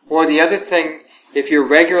 Or the other thing, if you're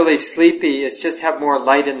regularly sleepy, is just have more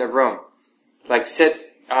light in the room. Like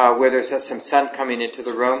sit where there's some sun coming into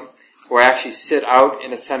the room, or actually sit out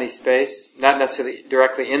in a sunny space, not necessarily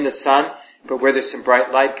directly in the sun, but where there's some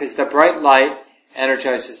bright light, because the bright light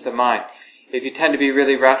energizes the mind. If you tend to be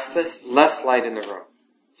really restless, less light in the room.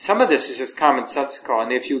 Some of this is just commonsensical,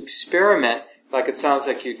 and if you experiment, like it sounds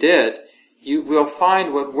like you did, you will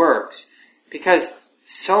find what works. Because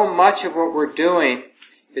so much of what we're doing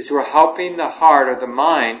is we're helping the heart or the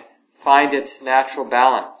mind find its natural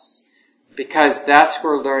balance. Because that's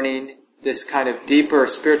where learning, this kind of deeper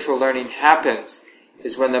spiritual learning happens,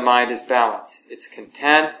 is when the mind is balanced. It's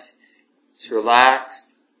content, it's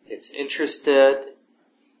relaxed, it's interested,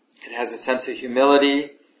 it has a sense of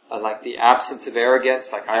humility, like the absence of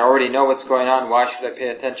arrogance, like I already know what's going on, why should I pay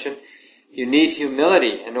attention? You need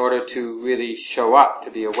humility in order to really show up,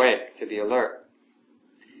 to be awake, to be alert.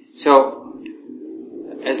 So,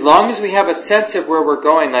 as long as we have a sense of where we're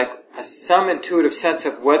going, like some intuitive sense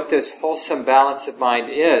of what this wholesome balance of mind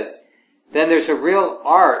is, then there's a real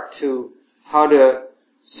art to how to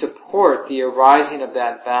support the arising of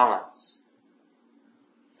that balance.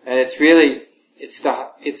 And it's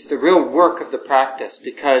the real work of the practice,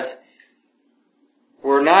 because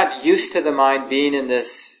we're not used to the mind being in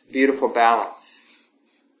this beautiful balance.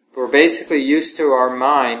 We're basically used to our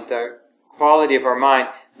mind, the quality of our mind,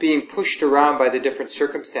 being pushed around by the different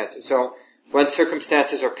circumstances. So when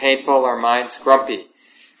circumstances are painful, our mind's grumpy.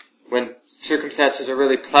 When circumstances are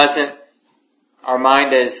really pleasant, our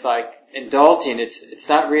mind is like indulging. It's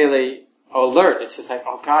not really alert. It's just like,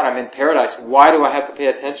 oh God, I'm in paradise. Why do I have to pay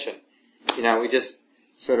attention? We just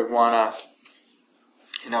sort of want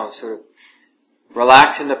to, sort of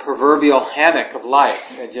relax in the proverbial hammock of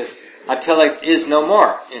life and just until it is no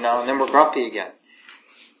more, and then we're grumpy again.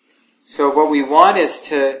 So what we want is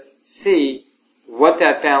to see what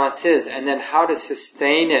that balance is and then how to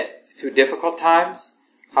sustain it through difficult times,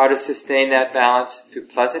 how to sustain that balance through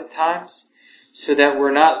pleasant times, so that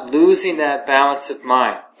we're not losing that balance of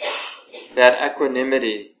mind, that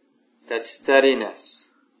equanimity, that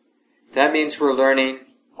steadiness. That means we're learning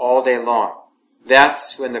all day long.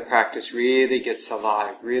 That's when the practice really gets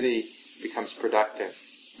alive, really becomes productive.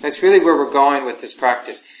 That's really where we're going with this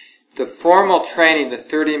practice. The formal training, the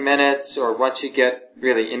 30 minutes, or once you get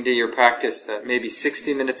really into your practice, the maybe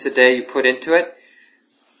 60 minutes a day you put into it.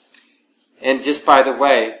 And just by the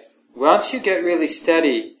way, once you get really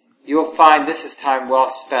steady, you'll find this is time well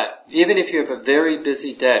spent. Even if you have a very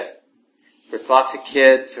busy day, with lots of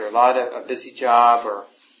kids, or a busy job, or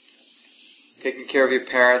taking care of your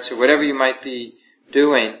parents, or whatever you might be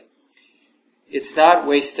doing, it's not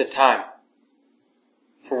wasted time.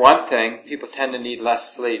 for one thing, people tend to need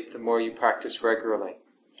less sleep the more you practice regularly.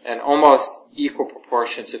 And almost equal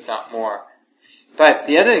proportions, if not more. But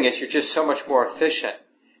the other thing is you're just so much more efficient.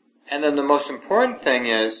 And then the most important thing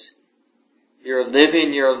is you're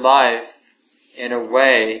living your life in a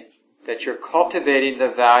way that you're cultivating the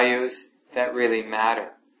values that really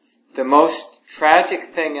matter. The most tragic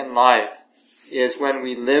thing in life is when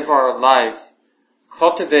we live our life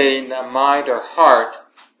cultivating a mind or heart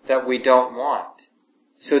that we don't want.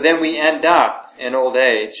 So then we end up in old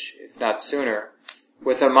age, if not sooner,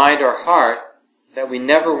 with a mind or heart that we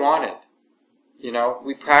never wanted.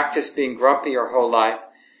 We practice being grumpy our whole life.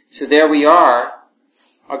 So there we are,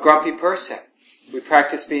 a grumpy person. We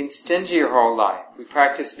practice being stingy our whole life. We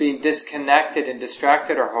practice being disconnected and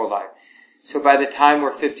distracted our whole life. So by the time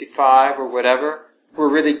we're 55 or whatever,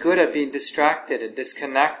 we're really good at being distracted and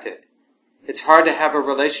disconnected. It's hard to have a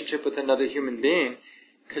relationship with another human being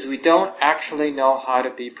because we don't actually know how to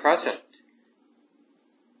be present.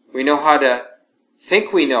 We know how to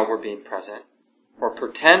think we know we're being present or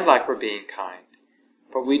pretend like we're being kind,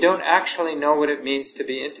 but we don't actually know what it means to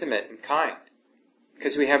be intimate and kind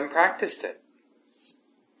because we haven't practiced it.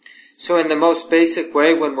 So in the most basic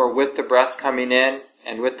way, when we're with the breath coming in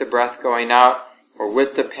and with the breath going out, or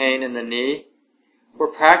with the pain in the knee, we're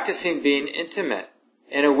practicing being intimate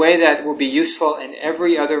in a way that will be useful in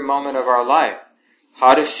every other moment of our life.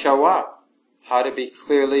 How to show up, how to be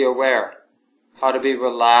clearly aware, how to be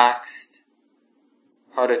relaxed,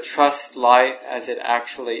 how to trust life as it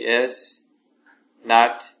actually is,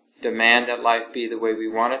 not demand that life be the way we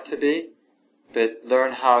want it to be, but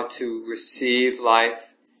learn how to receive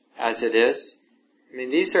life as it is.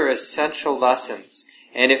 These are essential lessons.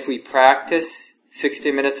 And if we practice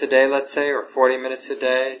 60 minutes a day, let's say, or 40 minutes a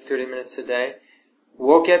day, 30 minutes a day,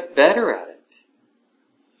 we'll get better at it.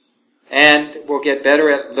 And we'll get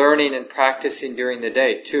better at learning and practicing during the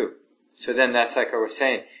day, too. So then that's like I was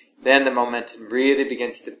saying, then the momentum really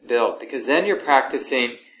begins to build. Because then you're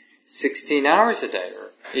practicing 16 hours a day or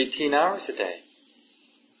 18 hours a day.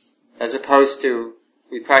 As opposed to,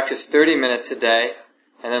 we practice 30 minutes a day,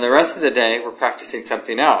 and then the rest of the day we're practicing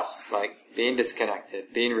something else, like being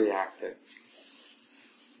disconnected, being reactive.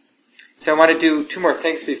 So I want to do 2 more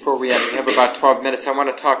things before we end. We have about 12 minutes. I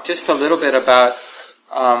want to talk just a little bit about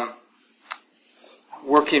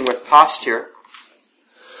working with posture.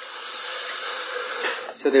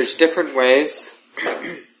 So there's different ways.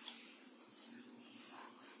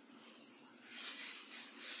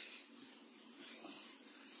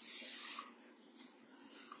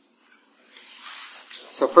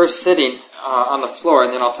 So first sitting on the floor,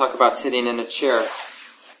 and then I'll talk about sitting in a chair.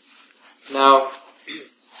 Now,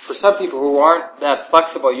 for some people who aren't that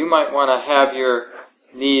flexible, you might want to have your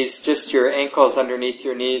knees, just your ankles underneath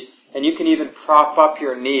your knees, and you can even prop up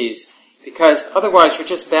your knees, because otherwise you're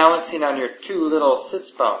just balancing on your 2 little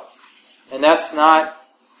sits bones. And that's not,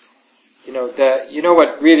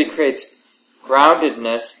 what really creates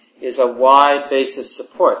groundedness is a wide base of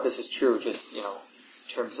support. This is true just, in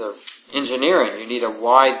terms of engineering. You need a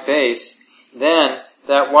wide base. Then,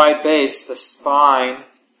 that wide base, the spine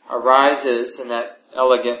arises in that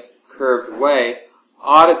elegant curved way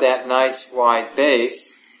out of that nice wide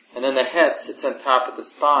base, and then the head sits on top of the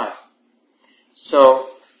spine. So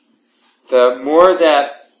the more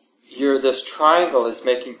that this triangle is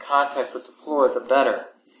making contact with the floor, the better.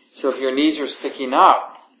 So if your knees are sticking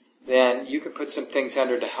up, then you can put some things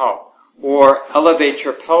under to help. Or elevate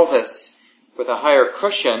your pelvis with a higher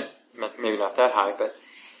cushion, maybe not that high,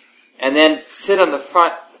 and then sit on the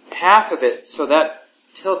front half of it so that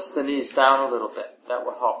tilts the knees down a little bit. That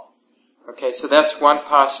will help. Okay, so that's one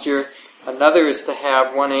posture. Another is to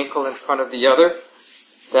have one ankle in front of the other.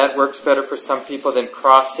 That works better for some people than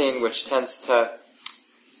crossing, which tends to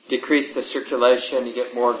decrease the circulation. You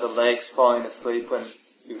get more of the legs falling asleep when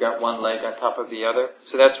you've got one leg on top of the other.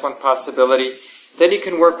 So that's one possibility. Then you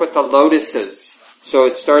can work with the lotuses. So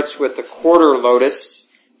it starts with the quarter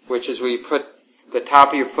lotus, which is where you put the top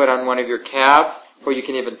of your foot on one of your calves, or you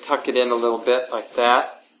can even tuck it in a little bit like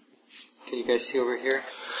that. Can you guys see over here?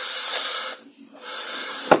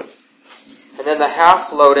 And then the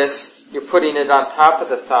half lotus, you're putting it on top of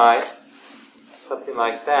the thigh, something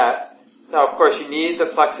like that. Now, of course, you need the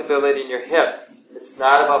flexibility in your hip. It's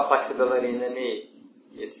not about flexibility in the knee.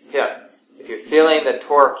 It's hip. If you're feeling the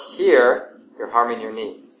torque here, you're harming your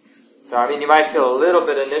knee. So, you might feel a little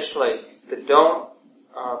bit initially, but don't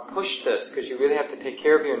push this, because you really have to take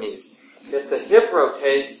care of your knees. If the hip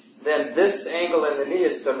rotates, then this angle in the knee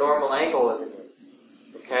is the normal angle of the knee.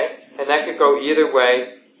 Okay? And that could go either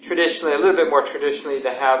way. Traditionally, a little bit more traditionally,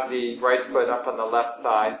 to have the right foot up on the left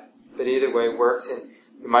thigh, but either way works, and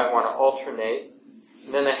you might want to alternate.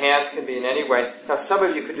 And then the hands can be in any way. Now some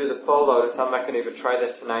of you could do the full lotus. I'm not going to even try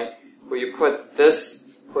that tonight. Where you put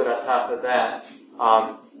this foot on top of that.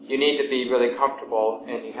 You need to be really comfortable,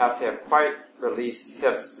 and you have to have quite released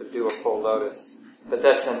hips to do a full lotus. But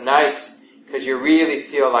that's a nice, because you really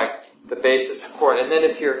feel like the base of support. And then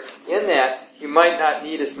if you're in that, you might not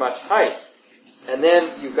need as much height. And then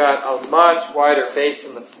you've got a much wider base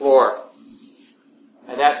in the floor.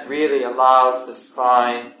 And that really allows the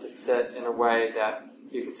spine to sit in a way that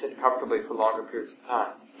you can sit comfortably for longer periods of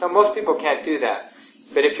time. Now, most people can't do that.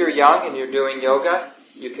 But if you're young and you're doing yoga,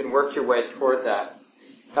 you can work your way toward that.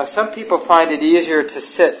 Now, some people find it easier to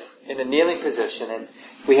sit in a kneeling position, and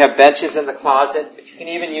we have benches in the closet, but you can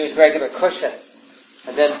even use regular cushions,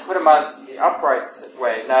 and then put them on the upright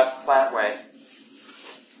way, not flat way.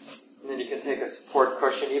 And then you can take a support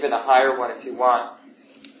cushion, even a higher one if you want.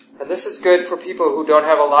 And this is good for people who don't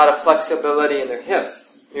have a lot of flexibility in their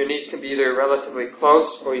hips. Your knees can be either relatively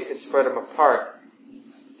close, or you can spread them apart.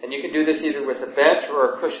 And you can do this either with a bench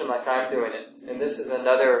or a cushion like I'm doing it. And this is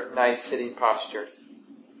another nice sitting posture.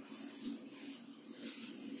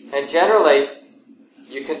 And generally,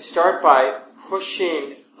 you can start by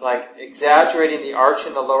pushing, like exaggerating the arch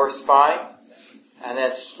in the lower spine, and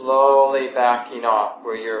then slowly backing off,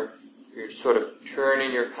 where you're sort of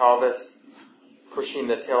turning your pelvis, pushing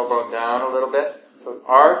the tailbone down a little bit. So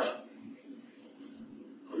arch,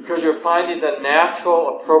 because you're finding the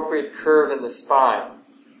natural, appropriate curve in the spine.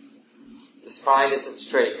 The spine isn't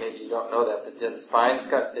straight. Maybe you don't know that, but the spine's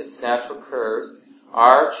got its natural curves.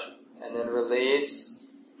 Arch, and then release.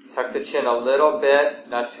 Tuck the chin a little bit,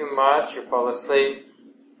 not too much, or fall asleep.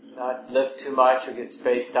 Not lift too much or get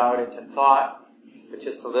spaced out into thought, but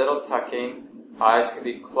just a little tucking. Eyes can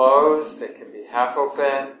be closed, they can be half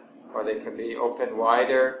open, or they can be open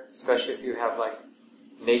wider, especially if you have like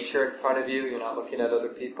nature in front of you, you're not looking at other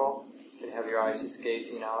people. You can have your eyes just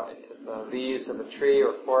gazing out into the leaves of a tree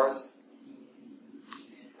or forest.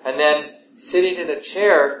 And then sitting in a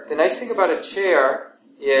chair, the nice thing about a chair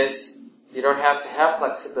is you don't have to have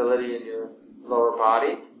flexibility in your lower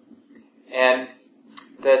body. And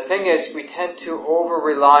the thing is, we tend to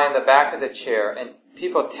over-rely on the back of the chair, and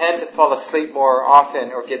people tend to fall asleep more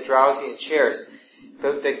often or get drowsy in chairs.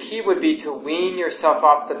 But the key would be to wean yourself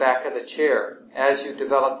off the back of the chair as you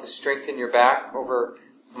develop the strength in your back over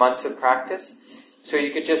months of practice. So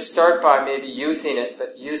you could just start by maybe using it,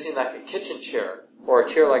 but using like a kitchen chair, or a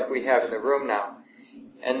chair like we have in the room now.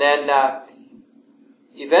 And then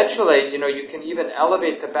eventually, you can even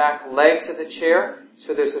elevate the back legs of the chair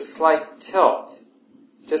so there's a slight tilt.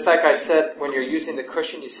 Just like I said, when you're using the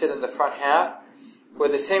cushion, you sit in the front half. Well,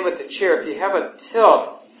 the same with the chair. If you have a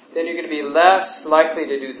tilt, then you're going to be less likely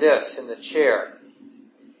to do this in the chair.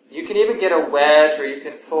 You can even get a wedge, or you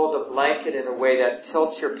can fold a blanket in a way that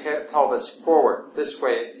tilts your pelvis forward, this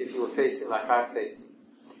way if you were facing like I'm facing.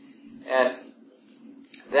 And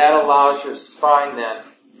that allows your spine then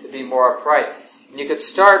to be more upright. And you could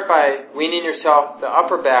start by weaning yourself, the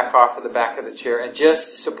upper back off of the back of the chair, and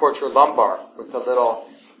just support your lumbar with a little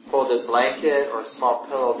folded blanket or a small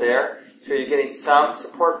pillow there. So you're getting some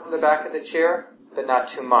support from the back of the chair, but not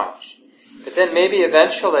too much. But then maybe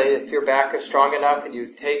eventually, if your back is strong enough and you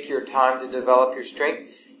take your time to develop your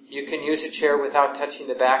strength, you can use a chair without touching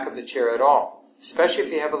the back of the chair at all, especially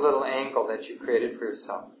if you have a little angle that you created for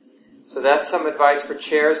yourself. So that's some advice for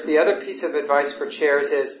chairs. The other piece of advice for chairs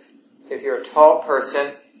is, if you're a tall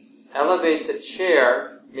person, elevate the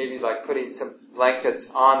chair, maybe like putting some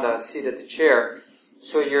blankets on the seat of the chair,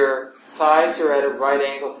 so your thighs are at a right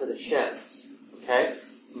angle to the shins. Okay?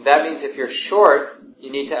 And that means if you're short,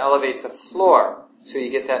 you need to elevate the floor so you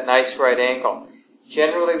get that nice right angle.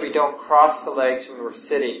 Generally, we don't cross the legs when we're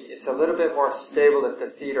sitting. It's a little bit more stable if the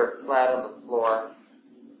feet are flat on the floor.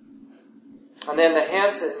 And then the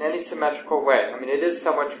hands in any symmetrical way. I mean, it is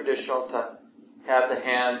somewhat traditional to have the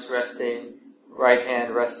hands resting, right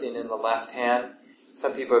hand resting in the left hand.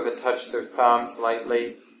 Some people even touch their thumbs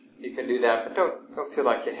lightly. You can do that, but don't feel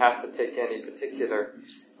like you have to take any particular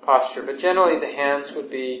posture. But generally, the hands would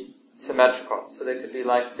be symmetrical. So they could be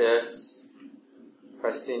like this,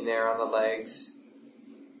 resting there on the legs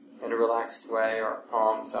in a relaxed way, or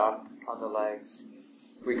palms up on the legs,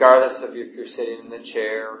 regardless of if you're sitting in the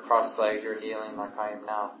chair or cross-legged or kneeling like I am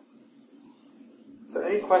now. So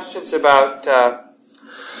any questions about the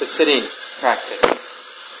sitting practice?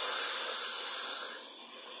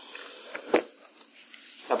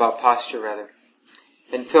 About posture, rather.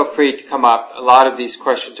 And feel free to come up. A lot of these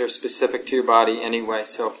questions are specific to your body anyway,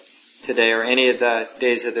 so today or any of the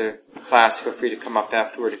days of the class, feel free to come up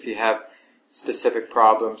afterward if you have specific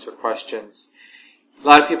problems or questions. A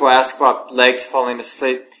lot of people ask about legs falling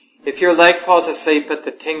asleep. If your leg falls asleep but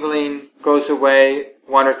the tingling goes away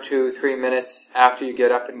 1 or 2, 3 minutes after you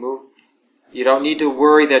get up and move, you don't need to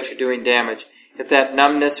worry that you're doing damage. If that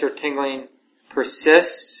numbness or tingling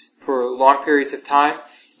persists for long periods of time,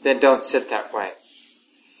 then don't sit that way.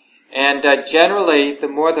 And generally, the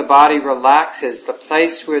more the body relaxes, the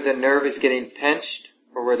place where the nerve is getting pinched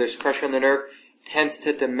or where there's pressure on the nerve tends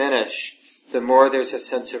to diminish the more there's a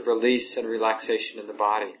sense of release and relaxation in the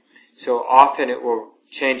body. So often it will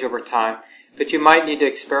change over time, but you might need to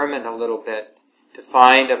experiment a little bit to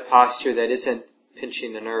find a posture that isn't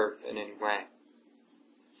pinching the nerve in any way.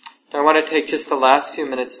 Now I want to take just the last few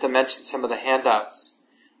minutes to mention some of the handouts.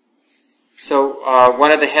 So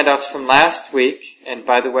one of the handouts from last week, and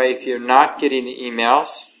by the way, if you're not getting the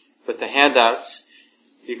emails with the handouts,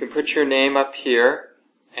 you can put your name up here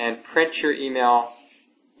and print your email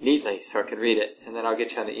neatly so I can read it, and then I'll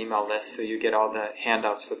get you on the email list so you get all the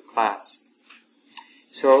handouts for the class.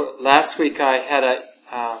 So last week I had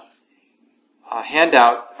a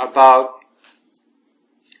handout about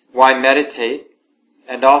why meditate,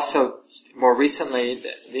 and also more recently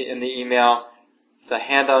in the email, the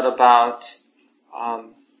handout about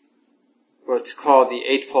what's called the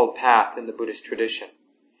Eightfold Path in the Buddhist tradition.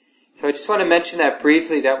 So I just want to mention that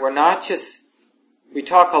briefly, that we're not just, we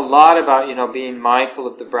talk a lot about, being mindful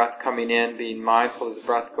of the breath coming in, being mindful of the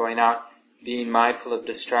breath going out, being mindful of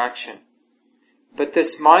distraction. But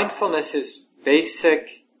this mindfulness is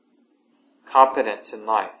basic competence in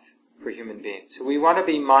life for human beings. So we want to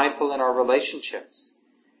be mindful in our relationships.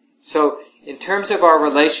 So in terms of our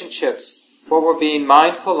relationships, what we're being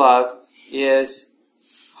mindful of is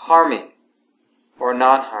harming or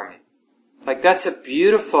non-harming. Like that's a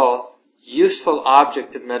beautiful, useful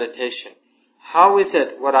object of meditation. How is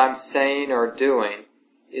it what I'm saying or doing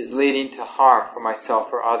is leading to harm for myself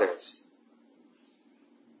or others?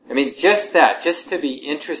 I mean, just that, just to be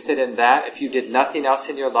interested in that, if you did nothing else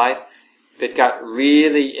in your life, but got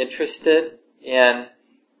really interested in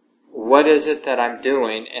what is it that I'm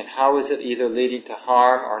doing and how is it either leading to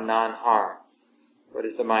harm or non-harm? What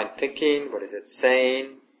is the mind thinking? What is it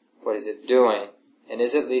saying? What is it doing? And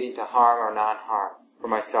is it leading to harm or non-harm for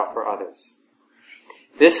myself or others?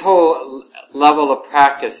 This whole level of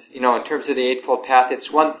practice, in terms of the Eightfold Path, it's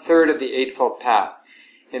 1/3 of the Eightfold Path.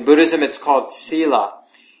 In Buddhism, it's called Sila.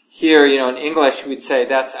 Here, in English, we'd say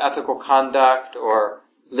that's ethical conduct or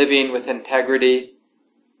living with integrity,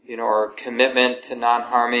 or commitment to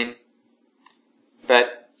non-harming.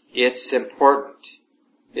 But it's important.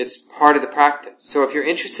 It's part of the practice. So if you're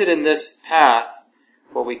interested in this path,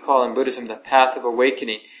 what we call in Buddhism the path of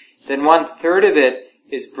awakening, then 1/3 of it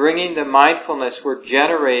is bringing the mindfulness we're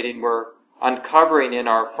uncovering in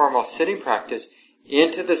our formal sitting practice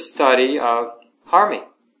into the study of harming.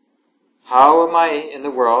 How am I in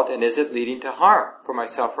the world, and is it leading to harm for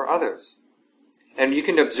myself or others? And you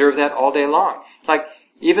can observe that all day long.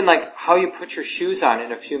 Even how you put your shoes on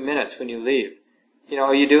in a few minutes when you leave.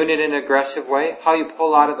 Are you doing it in an aggressive way? How you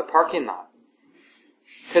pull out of the parking lot.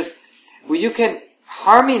 Because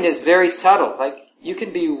harming is very subtle. You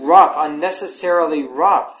can be rough, unnecessarily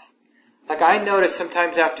rough. I notice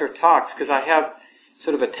sometimes after talks, because I have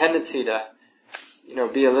sort of a tendency to,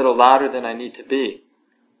 be a little louder than I need to be.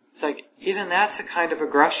 It's even that's a kind of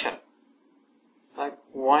aggression.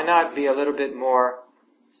 Why not be a little bit more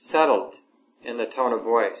settled in the tone of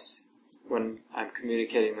voice when I'm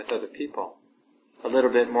communicating with other people? A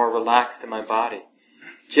little bit more relaxed in my body.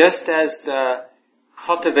 Just as the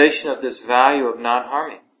cultivation of this value of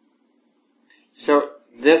non-harming. So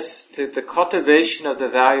the cultivation of the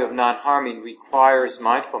value of non-harming requires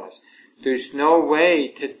mindfulness. There's no way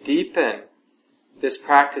to deepen this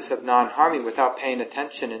practice of non-harming without paying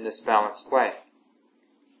attention in this balanced way.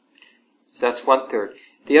 So that's 1/3.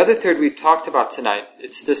 The other third we've talked about tonight,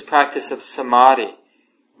 it's this practice of samadhi,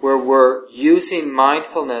 where we're using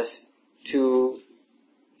mindfulness to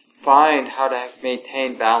find how to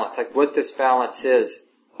maintain balance, what this balance is,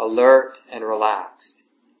 alert and relaxed,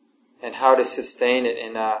 and how to sustain it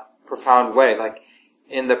in a profound way,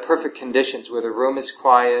 in the perfect conditions where the room is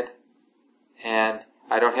quiet and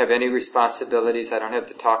I don't have any responsibilities, I don't have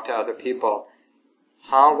to talk to other people.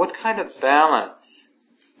 What kind of balance?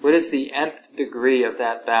 What is the nth degree of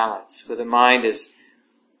that balance, where the mind is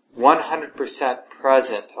 100%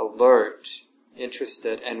 present, alert,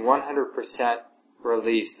 interested, and 100%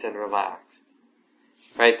 released and relaxed?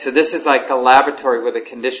 Right? So this is like the laboratory where the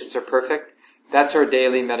conditions are perfect. That's our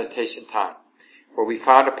daily meditation time, where we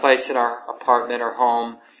found a place in our apartment or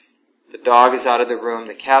home. The dog is out of the room,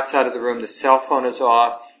 the cat's out of the room, the cell phone is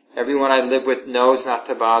off. Everyone I live with knows not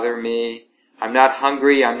to bother me. I'm not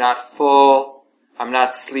hungry, I'm not full, I'm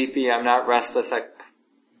not sleepy, I'm not restless.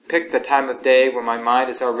 pick the time of day when my mind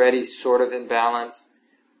is already sort of in balance,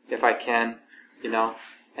 if I can,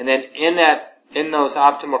 And then in those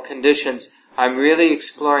optimal conditions, I'm really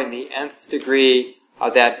exploring the nth degree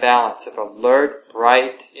of that balance of alert,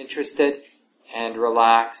 bright, interested, and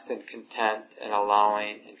relaxed and content and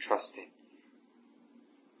allowing and trusting.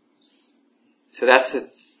 So that's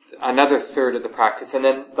another third of the practice. And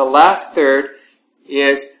then the last third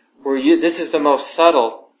is this is the most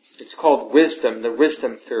subtle. It's called wisdom, the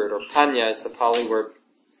wisdom third, or panya is the Pali word.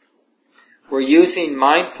 We're using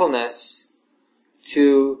mindfulness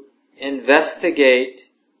to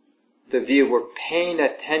investigate the view. We're paying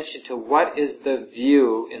attention to what is the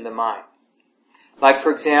view in the mind. Like,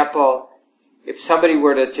 for example, if somebody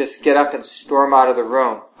were to just get up and storm out of the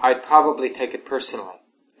room, I'd probably take it personally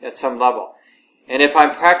at some level. And if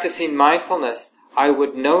I'm practicing mindfulness, I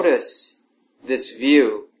would notice this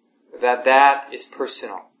view that is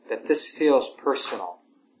personal, that this feels personal.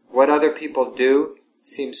 What other people do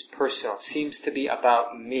seems personal, seems to be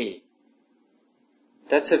about me.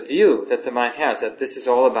 That's a view that the mind has, that this is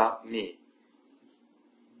all about me.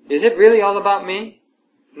 Is it really all about me?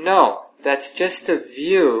 No, that's just a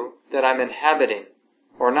view that I'm inhabiting,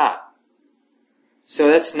 or not. So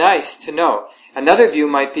that's nice to know. Another view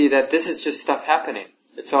might be that this is just stuff happening.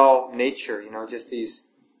 It's all nature, just these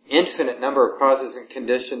infinite number of causes and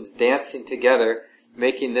conditions dancing together,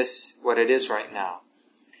 making this what it is right now.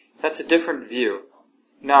 That's a different view.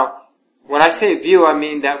 Now, when I say view, I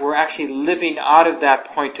mean that we're actually living out of that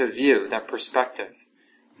point of view, that perspective.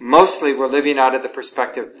 Mostly we're living out of the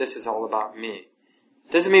perspective, this is all about me.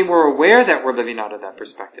 Doesn't mean we're aware that we're living out of that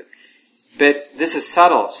perspective. But this is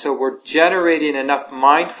subtle, so we're generating enough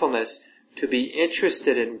mindfulness to be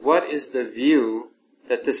interested in what is the view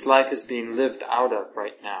that this life is being lived out of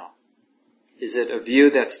right now. Is it a view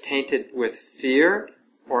that's tainted with fear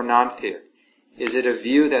or non-fear? Is it a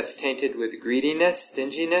view that's tainted with greediness,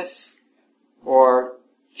 stinginess, or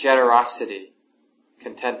generosity,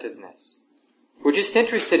 contentedness? We're just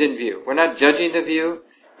interested in view. We're not judging the view,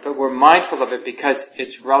 but we're mindful of it because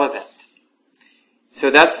it's relevant. So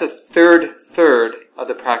that's the third of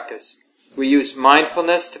the practice. We use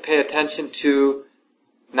mindfulness to pay attention to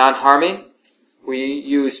non-harming. We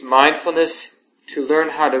use mindfulness to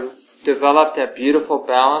learn how to develop that beautiful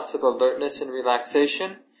balance of alertness and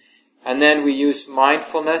relaxation. And then we use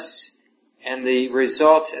mindfulness and the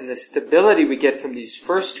results and the stability we get from these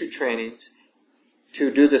first two trainings to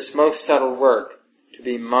do this most subtle work, to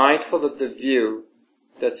be mindful of the view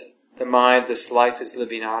that's the mind this life is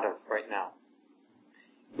living out of right now.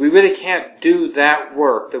 We really can't do that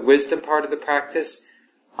work, the wisdom part of the practice,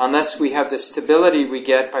 unless we have the stability we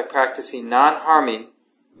get by practicing non-harming.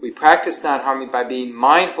 We practice non-harming by being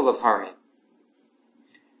mindful of harming.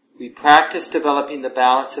 We practice developing the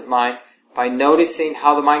balance of mind by noticing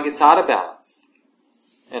how the mind gets out of balance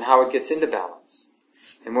and how it gets into balance.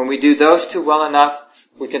 And when we do those two well enough,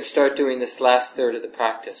 we can start doing this last third of the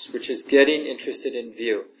practice, which is getting interested in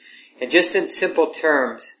view. And just in simple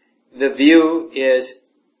terms, the view is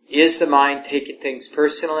the mind taking things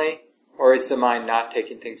personally, or is the mind not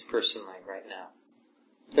taking things personally right now?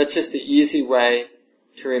 That's just the easy way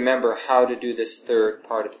to remember how to do this third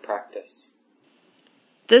part of the practice.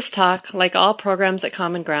 This talk, like all programs at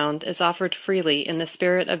Common Ground, is offered freely in the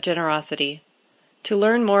spirit of generosity. To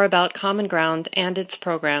learn more about Common Ground and its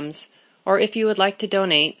programs, or if you would like to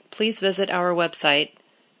donate, please visit our website,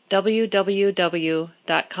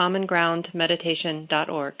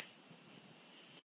 www.commongroundmeditation.org.